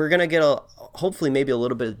we're going to get hopefully maybe a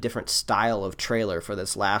little bit different style of trailer for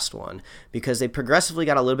this last one because they progressively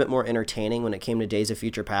got a little bit more entertaining when it came to Days of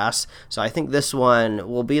Future Past. So I think this one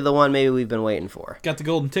will be the one maybe we've been waiting for. Got the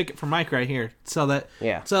golden ticket for Mike right here. Sell that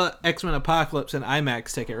X-Men Apocalypse and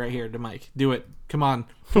IMAX ticket right here to Mike. Do it. Come on,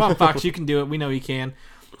 Fox, you can do it. We know you can.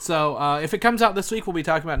 So if it comes out this week, we'll be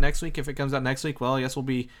talking about it next week. If it comes out next week, well, I guess we'll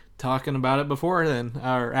be talking about it before then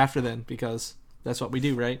or after then because that's what we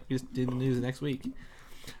do, right? We just do the news next week.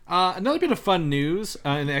 Another bit of fun news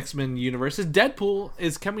in the X-Men universe is Deadpool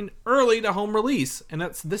is coming early to home release, and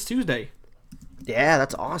that's this Tuesday. Yeah,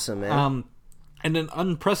 that's awesome, man. And an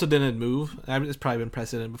unprecedented move. I mean, it's probably been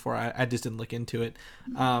precedented before. I just didn't look into it.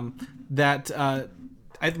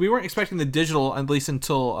 We weren't expecting the digital at least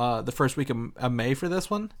until the first week of May for this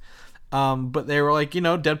one. But they were like,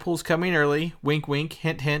 Deadpool's coming early. Wink, wink.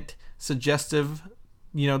 Hint, hint. Suggestive,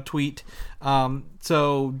 tweet.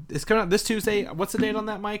 So it's coming out this Tuesday. What's the date on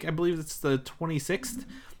that, Mike? I believe it's the 26th.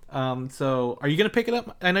 So are you going to pick it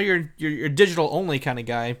up? I know you're digital only kind of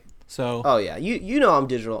guy. So. Oh, yeah. You know I'm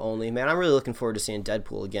digital only, man. I'm really looking forward to seeing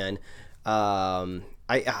Deadpool again.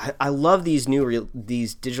 I love these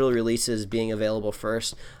these digital releases being available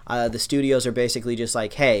first. The studios are basically just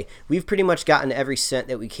like, hey, we've pretty much gotten every cent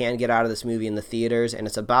that we can get out of this movie in the theaters, and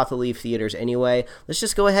it's about to leave theaters anyway. Let's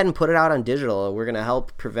just go ahead and put it out on digital. We're going to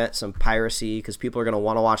help prevent some piracy because people are going to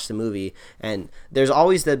want to watch the movie. And there's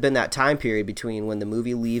always been that time period between when the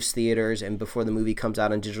movie leaves theaters and before the movie comes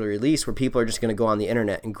out on digital release where people are just going to go on the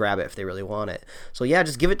internet and grab it if they really want it. So yeah,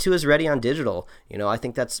 just give it to us ready on digital. I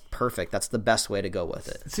think that's perfect. That's the best way to go with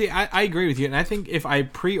it. See, I agree with you, and I think if I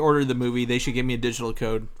pre-order the movie, they should give me a digital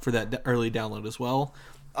code for that early download as well.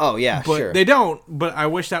 Oh, yeah, but sure. They don't, but I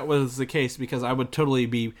wish that was the case because I would totally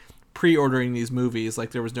be pre-ordering these movies like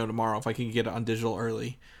there was no tomorrow if I could get it on digital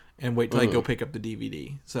early and wait till I go pick up the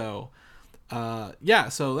DVD. So,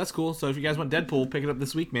 so that's cool. So if you guys want Deadpool, pick it up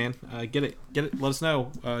this week, man. Get it. Let us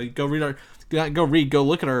know. Go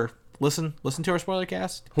look at our... Listen to our spoiler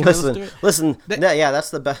cast. Listen. That's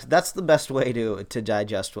the best way to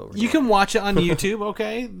digest what we're doing. You can watch it on YouTube,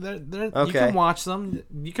 okay? Okay. You can watch them.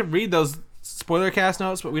 You can read those spoiler cast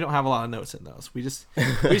notes, but we don't have a lot of notes in those. We just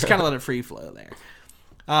kind of let it free flow there.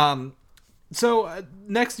 So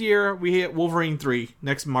next year we hit Wolverine 3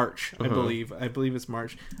 next March, I believe. I believe it's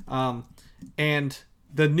March. And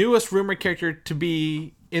the newest rumored character to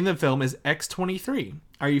be in the film is X-23.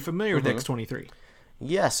 Are you familiar with X-23?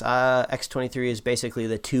 Yes, X-23 is basically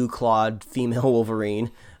the two-clawed female Wolverine.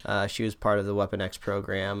 She was part of the Weapon X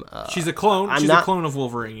program. She's a clone. She's a clone of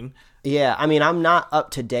Wolverine. Yeah, I mean, I'm not up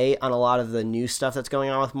to date on a lot of the new stuff that's going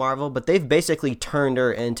on with Marvel, but they've basically turned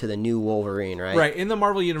her into the new Wolverine, right? Right. In the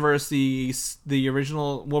Marvel Universe, the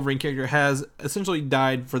original Wolverine character has essentially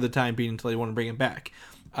died for the time being until they want to bring him back.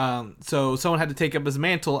 So someone had to take up his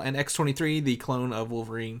mantle, and X-23, the clone of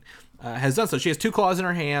Wolverine, has done so. She has 2 claws in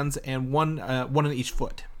her hands and one in each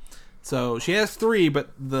foot. So she has 3, but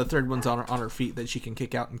the third one's on her feet that she can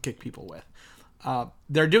kick out and kick people with.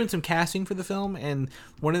 They're doing some casting for the film, and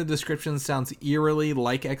one of the descriptions sounds eerily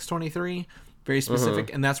like X-23. very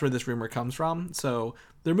specific, and that's where this rumor comes from. So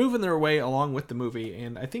they're moving their way along with the movie,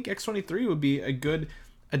 and I think X-23 would be a good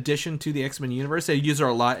addition to the X-Men universe. They use her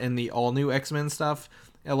a lot in the all-new X-Men stuff.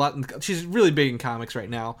 She's really big in comics right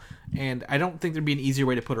now, and I don't think there'd be an easier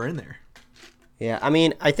way to put her in there. Yeah, I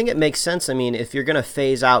mean, I think it makes sense. I mean, if you're going to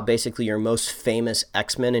phase out basically your most famous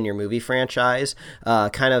X-Men in your movie franchise, you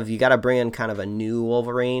got to bring in kind of a new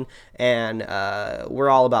Wolverine, and we're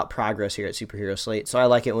all about progress here at Superhero Slate, so I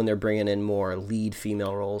like it when they're bringing in more lead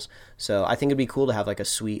female roles. So I think it'd be cool to have like a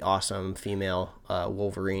sweet, awesome female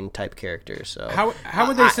Wolverine-type character. So how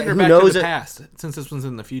would they send her back to the past, since this one's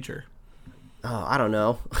in the future? Oh, I don't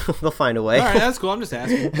know. They'll find a way. All right, that's cool. I'm just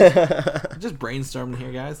asking. Just brainstorming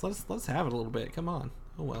here, guys. Let's have it a little bit. Come on.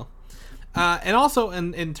 Oh well. And also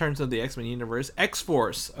in terms of the X-Men universe,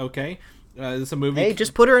 X-Force. Okay, it's a movie. Hey,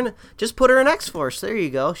 just put her in X-Force. There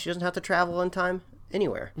you go. She doesn't have to travel in time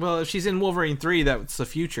anywhere. Well, if she's in Wolverine 3, that's the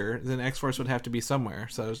future. Then X-Force would have to be somewhere.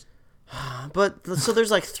 So. But so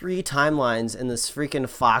there's like 3 timelines in this freaking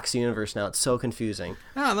Fox universe now. It's so confusing.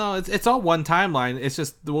 No, it's all one timeline. It's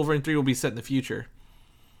just the Wolverine 3 will be set in the future.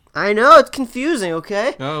 I know, it's confusing,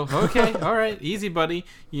 okay? Oh, okay. All right. Easy, buddy.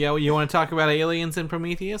 Yeah, you want to talk about aliens and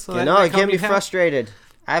Prometheus? So no, it can't be frustrated.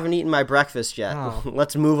 I haven't eaten my breakfast yet. Oh.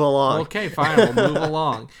 Let's move along. Okay, fine. We'll move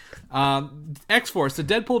along. X-Force, the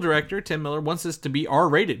Deadpool director, Tim Miller, wants this to be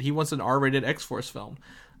R-rated. He wants an R-rated X-Force film.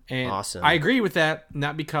 And awesome. I agree with that,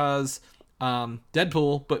 not because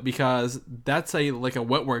Deadpool, but because that's a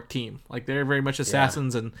wet work team. Like, they're very much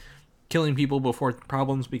assassins and killing people before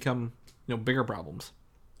problems become bigger problems.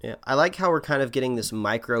 Yeah, I like how we're kind of getting this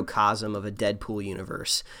microcosm of a Deadpool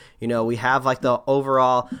universe. We have like the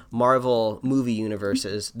overall Marvel movie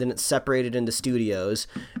universes, then it's separated into studios,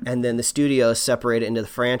 and then the studios separate it into the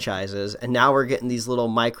franchises, and now we're getting these little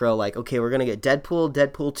micro, like, okay, we're going to get Deadpool,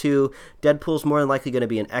 Deadpool 2, Deadpool's more than likely going to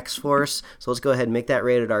be an X-Force, so let's go ahead and make that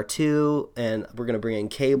rated R2, and we're going to bring in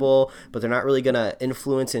Cable, but they're not really going to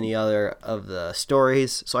influence any other of the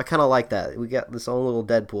stories, so I kind of like that. We got this own little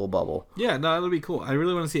Deadpool bubble. Yeah, no, it'll be cool. I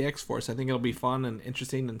really want to see X-Force. I think it'll be fun and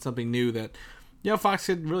interesting and something new that Fox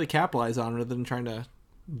could really capitalize on rather than trying to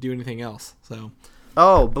do anything else. So,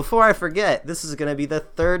 before I forget, this is going to be the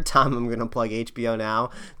 3rd time I'm going to plug HBO Now.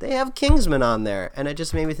 They have Kingsman on there, and it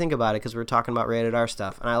just made me think about it because we're talking about rated R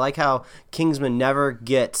stuff. And I like how Kingsman never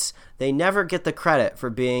get the credit for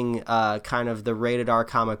being kind of the rated R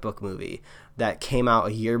comic book movie that came out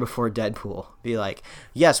a year before Deadpool. Be like,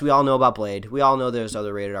 yes, we all know about Blade. We all know there's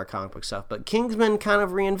other rated R comic book stuff. But Kingsman kind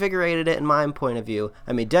of reinvigorated it in my point of view.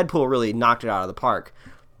 I mean, Deadpool really knocked it out of the park.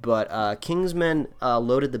 But Kingsman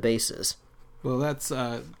loaded the bases. Well, that's,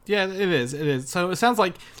 it is. So it sounds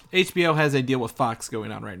like HBO has a deal with Fox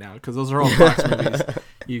going on right now, because those are all Fox movies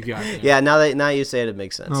you got. Yeah, now you say it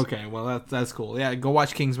makes sense. Okay, well, that's cool. Yeah, go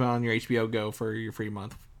watch Kingsman on your HBO Go for your free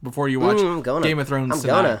month before you watch Game of Thrones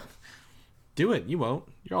tonight. Do it. You won't.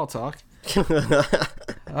 You're all talk.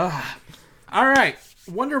 All right.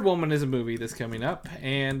 Wonder Woman is a movie that's coming up,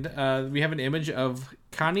 and we have an image of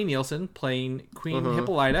Connie Nielsen playing Queen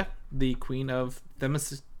Hippolyta, the queen of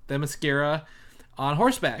Themyscira, on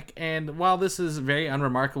horseback. And while this is very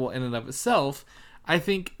unremarkable in and of itself, I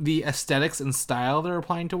think the aesthetics and style they're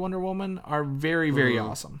applying to Wonder Woman are very, very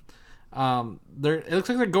awesome. It looks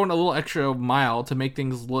like they're going a little extra mile to make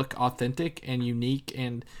things look authentic and unique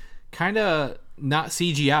and kind of not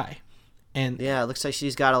CGI. And yeah, it looks like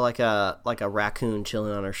she's got a raccoon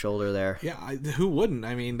chilling on her shoulder there. Yeah, who wouldn't?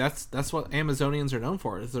 I mean, that's what Amazonians are known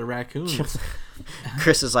for, is the raccoons.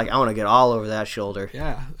 Chris is like, I want to get all over that shoulder.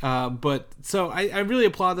 Yeah, but so I really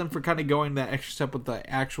applaud them for kind of going that extra step with the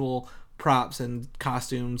actual props and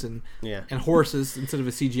costumes and horses instead of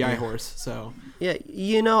a CGI horse. So yeah,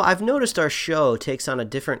 I've noticed our show takes on a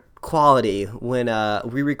different quality when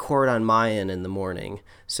we record on Mayan in the morning.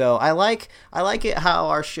 So I like it how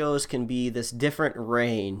our shows can be this different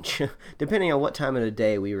range depending on what time of the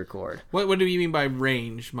day we record. What do you mean by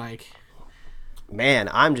range, Mike? Man,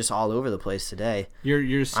 I'm just all over the place today.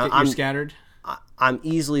 You're scattered. I'm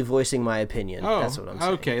easily voicing my opinion. That's what I'm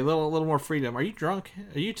saying. Okay, a little more freedom. Are you drunk?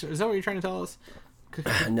 Is that what you're trying to tell us?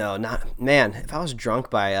 No, not man. If I was drunk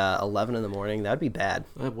by 11 in the morning, that'd be bad.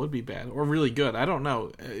 That would be bad, or really good. I don't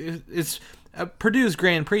know. It's Purdue's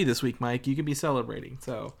Grand Prix this week, Mike. You could be celebrating.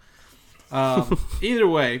 So, either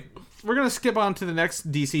way, we're gonna skip on to the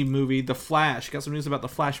next DC movie, The Flash. Got some news about the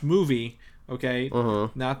Flash movie. Okay,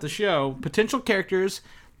 not the show. Potential characters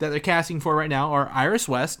that they're casting for right now are Iris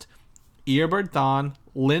West, Eobard Thawne,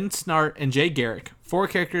 Lynn Snart, and Jay Garrick. 4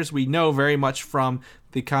 characters we know very much from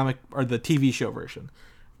the comic or the TV show version.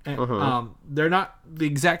 And, they're not the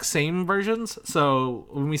exact same versions. So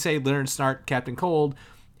when we say Leonard Snart, Captain Cold,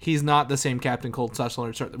 he's not the same Captain Cold /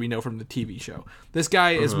 Leonard Stark that we know from the TV show. This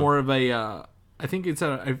guy is more of a, I think it's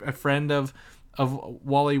a friend of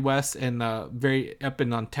Wally West and very up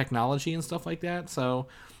in on technology and stuff like that. So,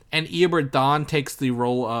 and Eobard Thawne takes the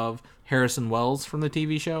role of Harrison Wells from the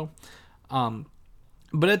TV show.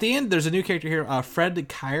 But at the end, there's a new character here, Fred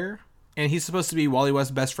Kyer, and he's supposed to be Wally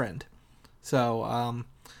West's best friend. So,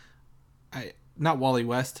 not Wally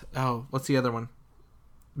West. Oh, what's the other one?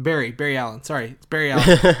 Barry Allen. Sorry, it's Barry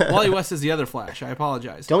Allen. Wally West is the other Flash. I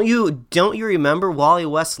apologize. Don't you remember Wally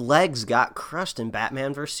West's legs got crushed in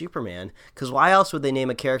Batman vs Superman? Because why else would they name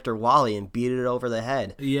a character Wally and beat it over the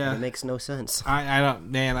head? Yeah, it makes no sense. I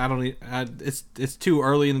don't. It's too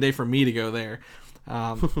early in the day for me to go there.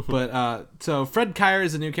 But so Fred Kyer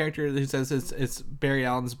is a new character who says it's Barry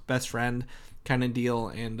Allen's best friend kind of deal,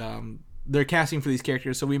 and they're casting for these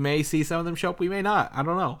characters, so we may see some of them show up, we may not. I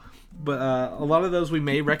don't know. But a lot of those we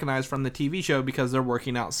may recognize from the TV show because they're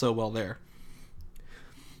working out so well there.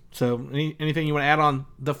 So anything you want to add on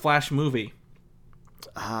the Flash movie?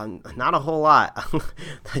 Not a whole lot.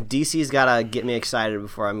 DC's got to get me excited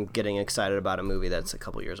before I'm getting excited about a movie that's a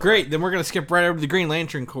couple years old. Great, then we're going to skip right over to the Green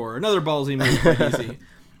Lantern Corps, another ballsy movie for DC.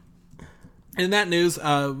 In that news,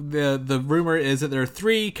 the rumor is that there are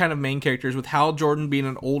 3 kind of main characters, with Hal Jordan being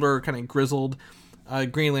an older, kind of grizzled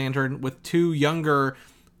Green Lantern, with 2 younger,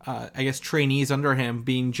 trainees under him,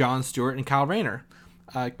 being John Stewart and Kyle Rayner.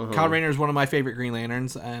 Kyle Rayner is one of my favorite Green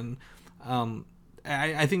Lanterns, and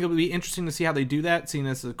I think it'll be interesting to see how they do that, seeing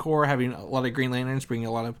as the Corps having a lot of Green Lanterns, bringing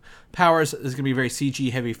a lot of powers. It's going to be a very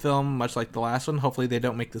CG-heavy film, much like the last one. Hopefully they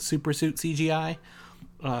don't make the super suit CGI.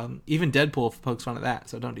 Even Deadpool pokes fun at that,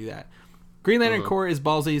 so don't do that. Green Lantern Corps is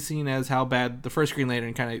ballsy, seeing as how bad the first Green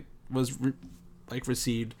Lantern kind of was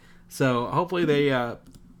received. So hopefully they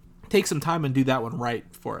take some time and do that one right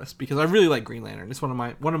for us, because I really like Green Lantern. It's one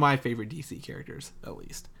of my favorite DC characters, at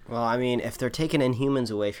least. Well, I mean, if they're taking Inhumans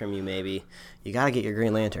away from you, maybe you got to get your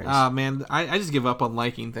Green Lanterns. Man, I just give up on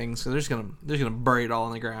liking things, so they're just gonna bury it all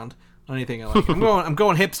in the ground. On anything I like. I'm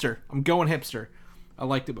going hipster. I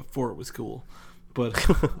liked it before it was cool, but.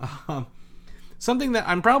 Something that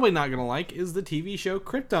I'm probably not gonna like is the TV show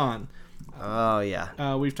Krypton. Oh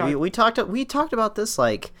yeah, we talked about this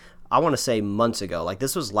like I want to say months ago. Like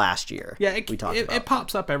this was last year. Yeah, it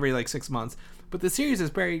pops up every like 6 months. But the series is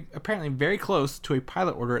apparently very close to a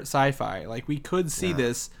pilot order at Sci-Fi. Like we could see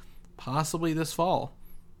this possibly this fall.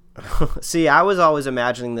 See, I was always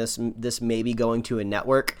imagining this maybe going to a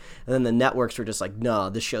network, and then the networks were just like, no,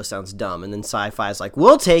 this show sounds dumb, and then Sci-Fi is like,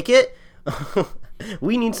 we'll take it.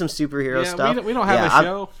 We need some superhero stuff. We don't have a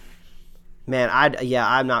show.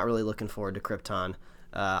 I'm not really looking forward to Krypton.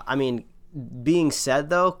 I mean, being said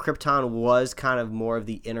though, Krypton was kind of more of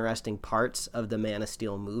the interesting parts of the Man of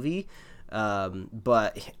Steel movie.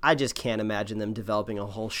 But I just can't imagine them developing a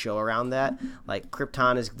whole show around that. Like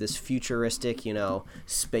Krypton is this futuristic,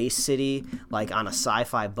 space city, like on a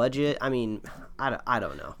sci-fi budget. I mean, I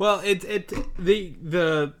don't know. Well,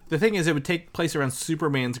 the thing is, it would take place around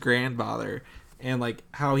Superman's grandfather, and like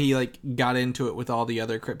how he like got into it with all the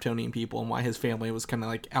other Kryptonian people, and why his family was kind of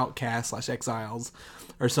like outcasts / exiles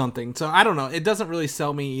or something. So I don't know. It doesn't really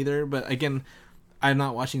sell me either. But again, I'm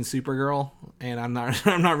not watching Supergirl, and I'm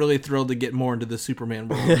not really thrilled to get more into the Superman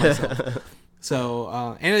world myself.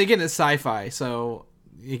 So and again, it's sci-fi. So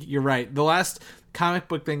you're right. The last comic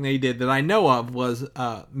book thing they did that I know of was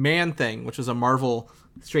Man Thing, which was a Marvel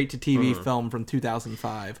straight to TV film from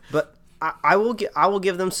 2005. But I will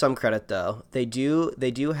give them some credit though. They do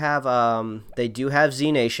have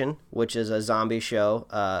Z Nation, which is a zombie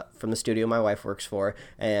show from the studio my wife works for,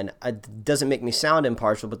 and it doesn't make me sound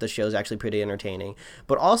impartial, but the show is actually pretty entertaining.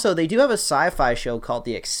 But also they do have a sci-fi show called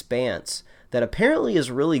The Expanse that apparently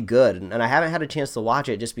is really good, and I haven't had a chance to watch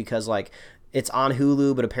it just because like it's on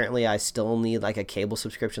Hulu, but apparently I still need like a cable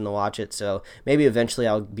subscription to watch it. So maybe eventually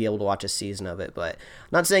I'll be able to watch a season of it. But I'm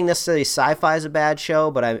not saying necessarily Sci-Fi is a bad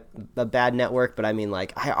show, but a bad network. But I mean,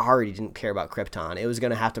 like I already didn't care about Krypton. It was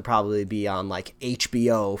going to have to probably be on like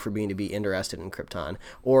HBO for me to be interested in Krypton,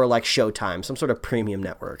 or like Showtime, some sort of premium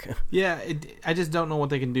network. Yeah, I just don't know what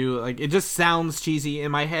they can do. Like it just sounds cheesy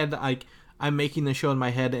in my head. Like I'm making the show in my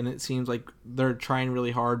head, and it seems like they're trying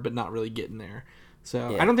really hard, but not really getting there.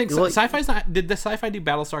 So yeah. I don't think Sci-Fi's not. Did the Sci-Fi do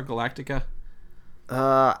Battlestar Galactica?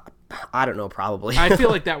 I don't know. Probably. I feel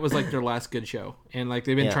like that was like their last good show, and like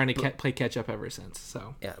they've been trying to play catch up ever since.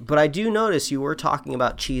 So yeah, but I do notice you were talking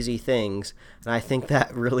about cheesy things, and I think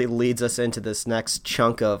that really leads us into this next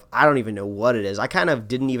chunk of I don't even know what it is. I kind of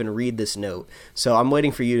didn't even read this note, so I'm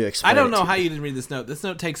waiting for you to explain. I don't know how you didn't read this note. This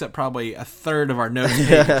note takes up probably a third of our notes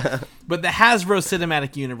page. But the Hasbro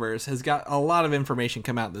Cinematic Universe has got a lot of information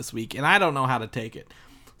come out this week, and I don't know how to take it.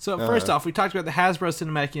 So first off, we talked about the Hasbro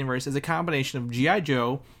Cinematic Universe as a combination of G.I.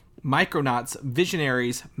 Joe, Micronauts,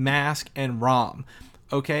 Visionaries, Mask, and ROM.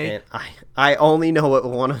 Okay? And I only know what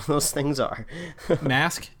one of those things are.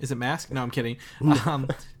 Mask? Is it Mask? No, I'm kidding.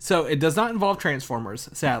 So it does not involve Transformers,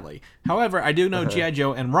 sadly. However, I do know G.I.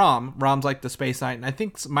 Joe and ROM. ROM's like the Space Knight, and I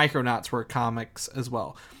think Micronauts were comics as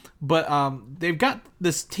well. But they've got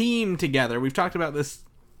this team together. We've talked about this.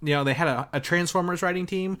 They had a Transformers writing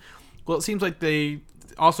team. Well, it seems like they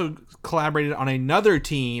also collaborated on another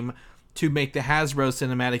team to make the Hasbro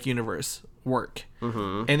Cinematic Universe work.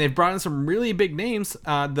 And they've brought in some really big names.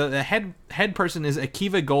 The head person is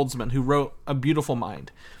Akiva Goldsman, who wrote A Beautiful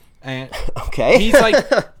Mind. And Okay. he's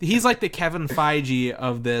like the Kevin Feige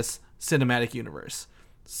of this cinematic universe.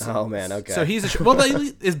 Oh man, okay. So he's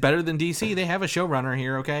is better than DC. They have a showrunner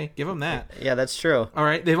here, okay? Give him that. Yeah, that's true. All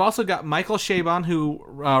right. They've also got Michael Chabon, who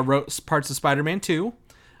wrote parts of Spider-Man 2.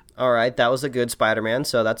 All right, that was a good Spider-Man,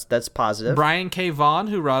 so that's positive. Brian K. Vaughan,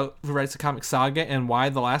 who writes the comic Saga and Y: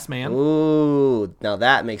 The Last Man. Ooh, now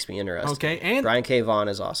that makes me interested. Okay, and Brian K. Vaughan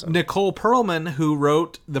is awesome. Nicole Perlman, who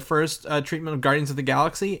wrote the first treatment of Guardians of the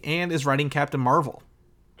Galaxy and is writing Captain Marvel.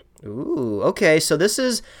 Ooh, okay, so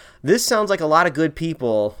this sounds like a lot of good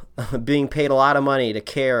people being paid a lot of money to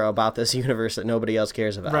care about this universe that nobody else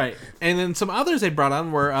cares about. Right, and then some others they brought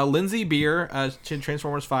on were Lindsay Beer,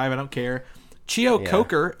 Transformers 5, I don't care. Chio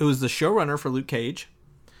Coker, who is the showrunner for Luke Cage.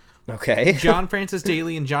 Okay. John Francis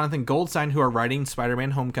Daly and Jonathan Goldstein, who are writing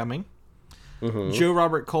Spider-Man Homecoming. Joe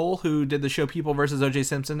Robert Cole, who did the show People vs. O.J.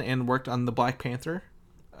 Simpson and worked on the Black Panther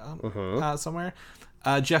somewhere.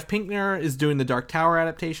 Jeff Pinkner is doing the Dark Tower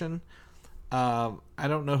adaptation. I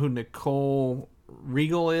don't know who Nicole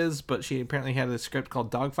Regal is, but she apparently had a script called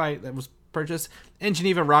Dogfight that was purchased. And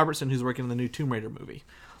Geneva Robertson, who's working on the new Tomb Raider movie.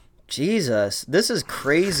 Jesus, this is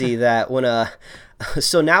crazy that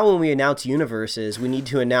so now when we announce universes, we need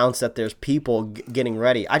to announce that there's people getting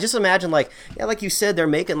ready. I just imagine like you said, they're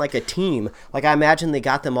making like a team. Like I imagine they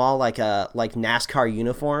got them all like NASCAR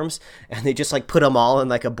uniforms, and they just like put them all in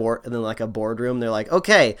like a boardroom. They're like,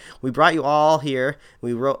 okay, we brought you all here.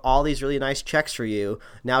 We wrote all these really nice checks for you.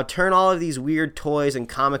 Now turn all of these weird toys and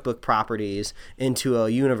comic book properties into a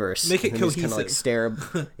universe. Make it cohesive. Just kinda, like, stare.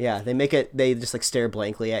 Yeah, they just like stare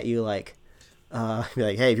blankly at you like. Be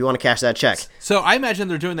like, hey, if you want to cash that check. So I imagine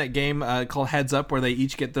they're doing that game called Heads Up, where they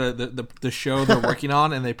each get the show they're working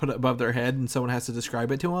on, and they put it above their head, and someone has to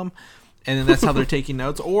describe it to them, and then that's how they're taking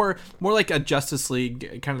notes. Or more like a Justice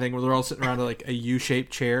League kind of thing, where they're all sitting around like a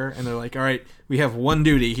U-shaped chair, and they're like, all right, we have one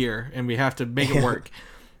duty here, and we have to make it work.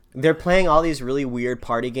 They're playing all these really weird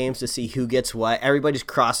party games to see who gets what. Everybody's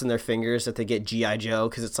crossing their fingers that they get G.I. Joe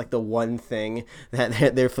because it's like the one thing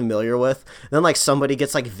that they're familiar with. And then like somebody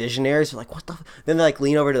gets like Visionaries. They're like, what the? Then they like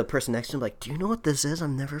lean over to the person next to them like, do you know what this is?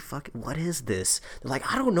 I'm never fucking. What is this? They're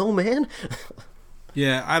like, I don't know, man.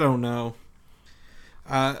 Yeah, I don't know.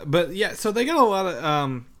 But yeah, so they got a lot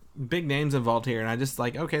of big names involved here, and I just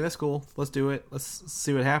like, okay, that's cool. Let's do it. Let's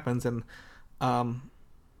see what happens. And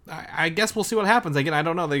I guess we'll see what happens. Again, I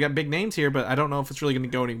don't know. They got big names here, but I don't know if it's really going to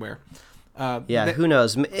go anywhere. Who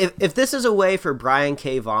knows? If this is a way for Brian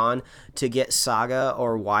K. Vaughan to get Saga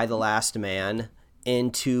or Y: The Last Man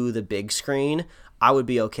into the big screen, I would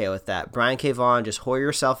be okay with that. Brian K. Vaughan, just whore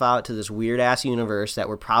yourself out to this weird-ass universe that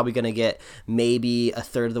we're probably going to get maybe a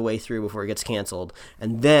third of the way through before it gets canceled.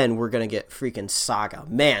 And then we're going to get freaking Saga.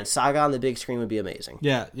 Man, Saga on the big screen would be amazing.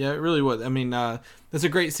 Yeah, it really would. I mean, that's a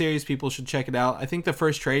great series. People should check it out. I think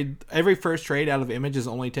every first trade out of Image is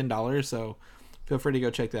only $10, so feel free to go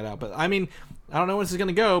check that out. But, I mean, I don't know where this is going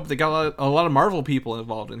to go, but they got a lot of Marvel people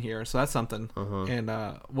involved in here, so that's something. And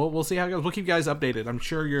we'll see how it goes. We'll keep you guys updated. I'm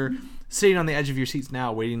sure you're sitting on the edge of your seats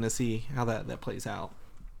now waiting to see how that plays out.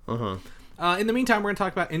 In the meantime, we're going to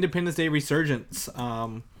talk about Independence Day Resurgence.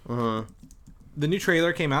 The new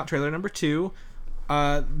trailer came out, trailer number 2.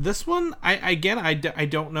 This one, I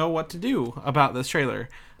don't know what to do about this trailer.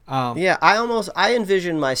 I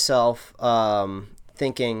envision myself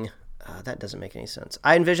thinking... that doesn't make any sense.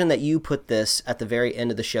 I envision that you put this at the very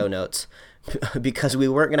end of the show notes because we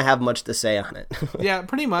weren't going to have much to say on it. Yeah,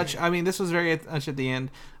 pretty much. I mean, this was very much at the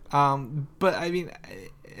end. But, I mean,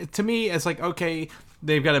 to me, it's like, okay,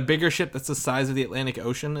 they've got a bigger ship that's the size of the Atlantic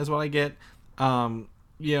Ocean is what I get.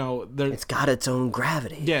 It's got its own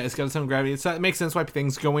gravity. Yeah, it's got its own gravity. It makes sense why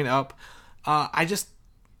things going up.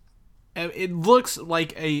 It looks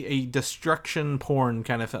like a destruction porn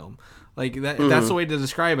kind of film. Like that, that's the way to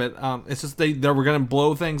describe it. It's just we're going to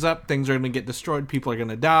blow things up. Things are going to get destroyed. People are going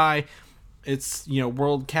to die. It's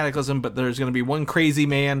world cataclysm. But there's going to be one crazy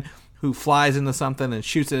man who flies into something and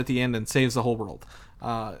shoots it at the end and saves the whole world.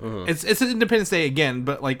 It's an Independence Day again,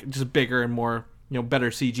 but like just bigger and more better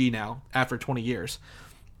CG now after 20 years.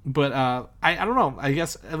 But I don't know. I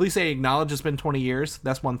guess at least they acknowledge it's been 20 years.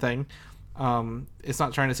 That's one thing. It's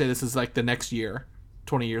not trying to say this is like the next year,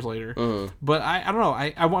 20 years later. But I don't know.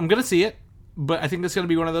 I'm going to see it, but I think it's going to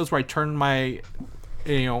be one of those where I turn my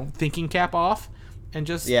thinking cap off and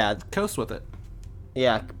just coast with it.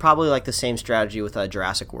 Yeah, probably like the same strategy with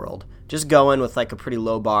Jurassic World. Just go in with like a pretty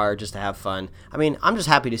low bar just to have fun. I mean, I'm just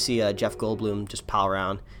happy to see Jeff Goldblum just pal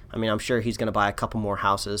around. I mean, I'm sure he's going to buy a couple more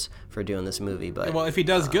houses for doing this movie. But well, if he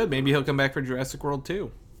does good, maybe he'll come back for Jurassic World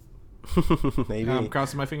 2. Maybe. I'm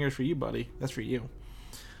crossing my fingers for you, buddy. That's for you.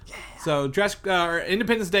 Yeah. So,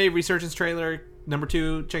 Independence Day Resurgence trailer number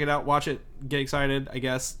 2. Check it out. Watch it. Get excited, I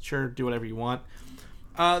guess. Sure, do whatever you want.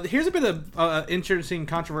 Here's a bit of interesting,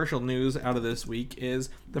 controversial news out of this week is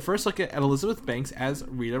the first look at Elizabeth Banks as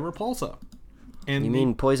Rita Repulsa. And you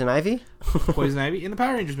mean Poison Ivy? Poison Ivy in the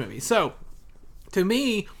Power Rangers movie. So, to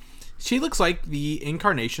me, she looks like the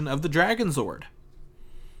incarnation of the Dragon Zord.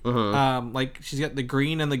 Like she's got the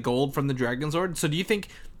green and the gold from the Dragon Zord. So do you think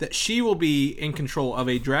that she will be in control of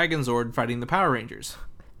a Dragon Zord fighting the Power Rangers?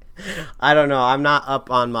 I don't know. I'm not up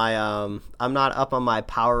on my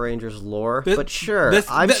Power Rangers lore, but sure.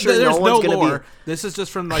 I'm sure there's no one's no going lore. to be. This is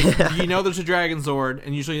just from there's a Dragon Zord,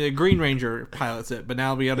 and usually the Green Ranger pilots it, but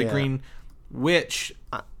now we got a Green Witch.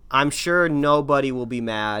 I'm sure nobody will be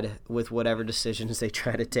mad with whatever decisions they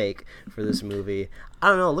try to take for this movie. I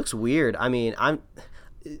don't know. It looks weird. I mean,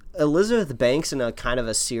 Elizabeth Banks in a kind of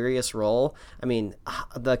a serious role. I mean,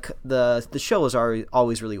 the show is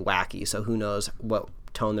always really wacky, so who knows what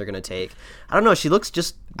tone they're going to take. I don't know. She looks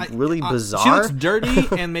just really bizarre. She looks dirty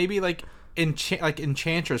and maybe like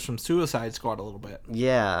Enchantress from Suicide Squad a little bit.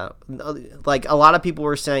 Yeah, like a lot of people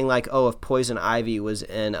were saying like, oh, if Poison Ivy was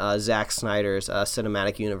in Zack Snyder's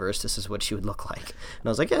cinematic universe, this is what she would look like. And I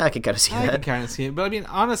was like, yeah, I could kind of see that. I can kind of see it, but I mean,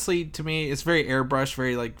 honestly, to me, it's very airbrushed,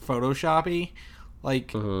 very like Photoshoppy.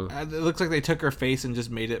 Like it looks like they took her face and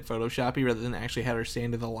just made it Photoshoppy rather than actually had her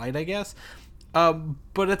stand in the light, I guess.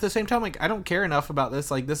 But at the same time, like I don't care enough about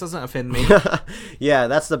this. Like this doesn't offend me. Yeah,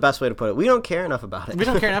 that's the best way to put it. We don't care enough about it. We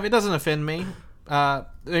don't care enough. It doesn't offend me. I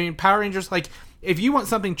mean, Power Rangers. Like, if you want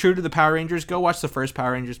something true to the Power Rangers, go watch the first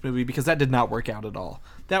Power Rangers movie because that did not work out at all.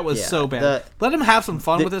 That was so bad. Let them have some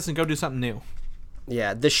fun with this and go do something new.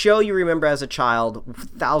 Yeah, the show you remember as a child,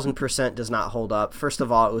 1000% does not hold up. First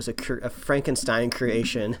of all, it was a Frankenstein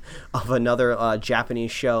creation of another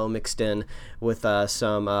Japanese show mixed in with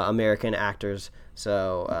some American actors.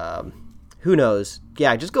 So, who knows?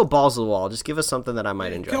 Yeah, just go balls to the wall. Just give us something that I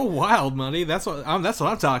might enjoy. Go wild, money. That's what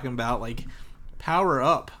I'm talking about. Like, power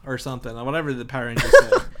up or something, or whatever the Power Rangers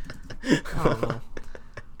said. I don't know.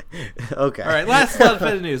 Okay. All right, last bit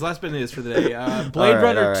of news. Last bit of news for the day. Blade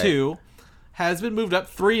Runner 2 has been moved up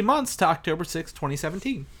 3 months to October 6,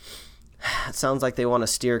 2017. It sounds like they want to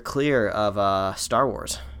steer clear of Star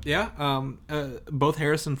Wars. Yeah, both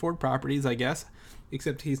Harrison Ford properties, I guess,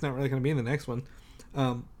 except he's not really going to be in the next one.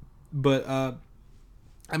 But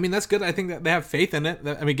I mean, that's good. I think that they have faith in it.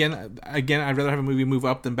 I mean, again, I'd rather have a movie move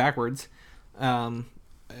up than backwards.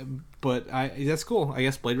 But that's cool. I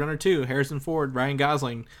guess Blade Runner 2, Harrison Ford, Ryan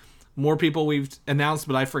Gosling, more people we've announced,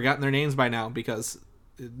 but I've forgotten their names by now because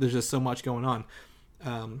there's just so much going on.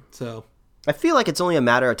 So I feel like it's only a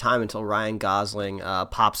matter of time until Ryan Gosling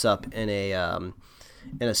pops up in a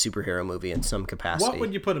superhero movie in some capacity. What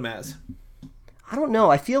would you put him as? I don't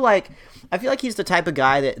know. I feel like he's the type of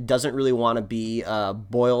guy that doesn't really want to be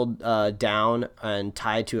boiled down and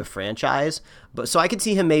tied to a franchise. But so I could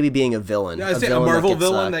see him maybe being a villain. Yeah, a Marvel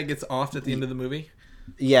villain that gets offed at the end of the movie.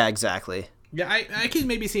 Yeah, exactly. Yeah, I could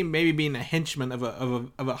maybe see him being a henchman of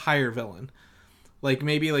a higher villain. Like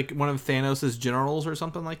maybe like one of Thanos' generals or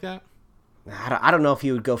something like that. I don't know if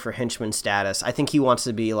he would go for henchman status. I think he wants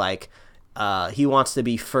to be like he wants to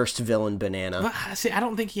be first villain banana. But, see, I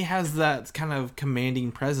don't think he has that kind of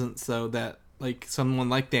commanding presence though that like someone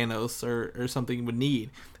like Thanos or something would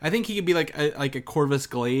need. I think he could be like a Corvus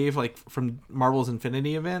Glaive like from Marvel's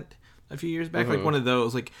Infinity event a few years back, like one of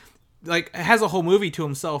those like has a whole movie to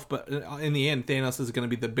himself, but in the end, Thanos is going to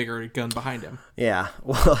be the bigger gun behind him. Yeah,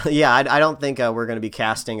 well, yeah, I don't think we're going to be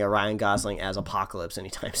casting Ryan Gosling as Apocalypse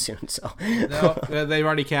anytime soon. So no, they've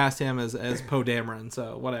already cast him as Poe Dameron,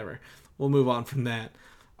 so whatever. We'll move on from that.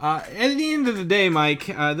 At the end of the day, Mike,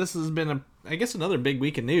 this has been I guess another big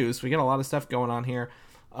week of news. We got a lot of stuff going on here,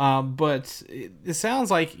 but it sounds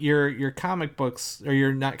like your comic books, or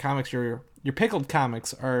your not comics, your pickled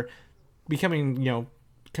comics are becoming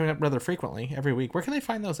coming up rather frequently every week. Where can they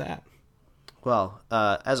find those at? Well,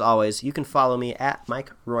 as always, you can follow me at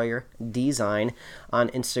Mike Royer Design on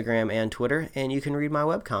Instagram and Twitter, and you can read my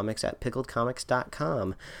webcomics at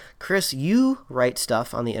pickledcomics.com. Chris, you write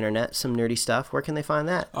stuff on the internet, some nerdy stuff. Where can they find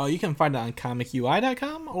that? You can find it on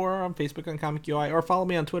comicui.com or on Facebook on comicui, or follow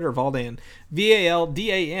me on Twitter, Valdan,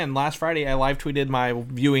 Valdan. Last Friday, I live tweeted my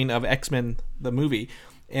viewing of X-Men, the movie,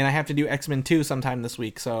 and I have to do X-Men 2 sometime this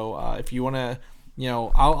week. So if you want to,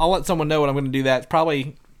 I'll let someone know when I'm going to do that.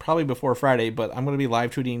 Probably before Friday, but I'm going to be live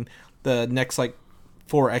tweeting the next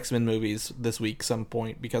 4 X-Men movies this week some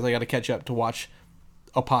point, because I got to catch up to watch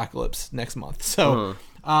Apocalypse next month. So,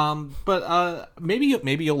 maybe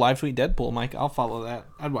you'll live tweet Deadpool, Mike. I'll follow that.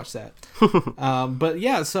 I'd watch that. But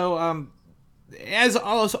yeah, so as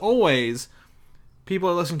always, people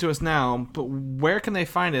are listening to us now, but where can they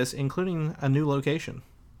find us, including a new location?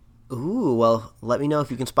 Ooh, well, let me know if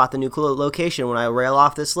you can spot the new location when I rail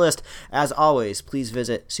off this list. As always, please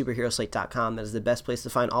visit superheroslate.com. That is the best place to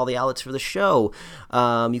find all the outlets for the show.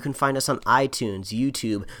 You can find us on iTunes,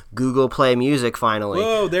 YouTube, Google Play Music, finally.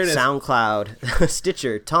 Whoa, there it is. SoundCloud,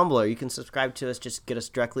 Stitcher, Tumblr. You can subscribe to us. Just get us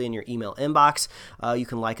directly in your email inbox. You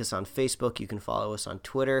can like us on Facebook. You can follow us on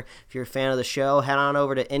Twitter. If you're a fan of the show, head on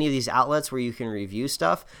over to any of these outlets where you can review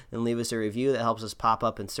stuff and leave us a review. That helps us pop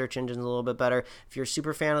up in search engines a little bit better. If you're a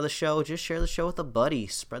super fan of the show, just share the show with a buddy.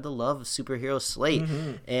 Spread the love of Superhero Slate.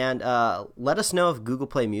 And let us know if Google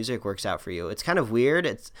Play Music works out for you. It's kind of weird.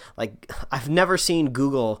 It's I've never seen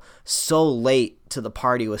Google so late to the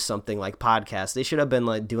party with something like podcasts. They should have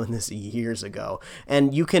been doing this years ago.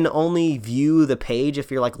 And you can only view the page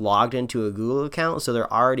if you're logged into a Google account, so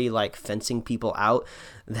they're already fencing people out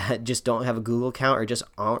that just don't have a Google account or just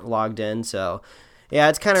aren't logged in. So yeah,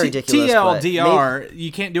 it's kind of ridiculous. TLDR,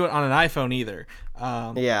 you can't do it on an iPhone either.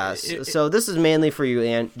 So this is mainly for you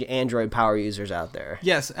Android power users out there.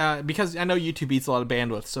 Yes, because I know YouTube eats a lot of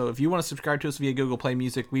bandwidth. So if you want to subscribe to us via Google Play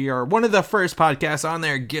Music, we are one of the first podcasts on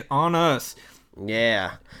there. Get on us.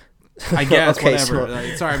 Yeah. I guess, Okay,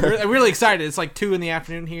 whatever. Sorry, I'm really excited. It's 2 in the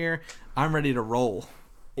afternoon here. I'm ready to roll.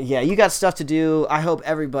 Yeah, you got stuff to do. I hope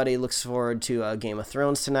everybody looks forward to Game of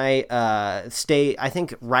Thrones tonight. I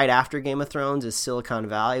think right after Game of Thrones is Silicon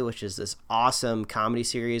Valley, which is this awesome comedy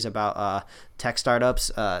series about tech startups.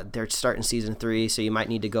 They're starting season 3, so you might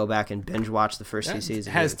need to go back and binge watch the first 2 seasons.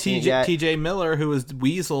 It has TJ Miller, who was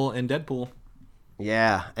Weasel in Deadpool.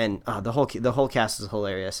 Yeah, and the whole cast is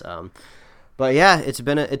hilarious. But yeah, it's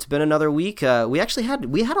been another week. We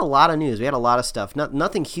had a lot of news. We had a lot of stuff.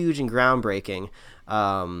 Nothing huge and groundbreaking,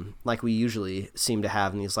 like we usually seem to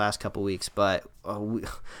have in these last couple weeks. But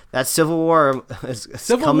that Civil War is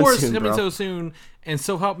coming so soon. And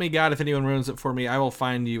so help me God, if anyone ruins it for me, I will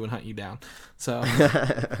find you and hunt you down. So,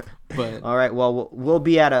 but all right. Well, we'll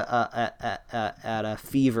be at a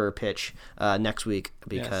fever pitch next week,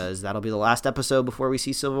 because that'll be the last episode before we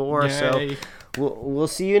see Civil War. Yay. So we'll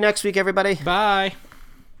see you next week, everybody. Bye.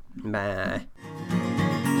 Bye.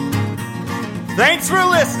 Thanks for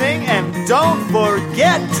listening, and don't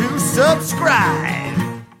forget to subscribe.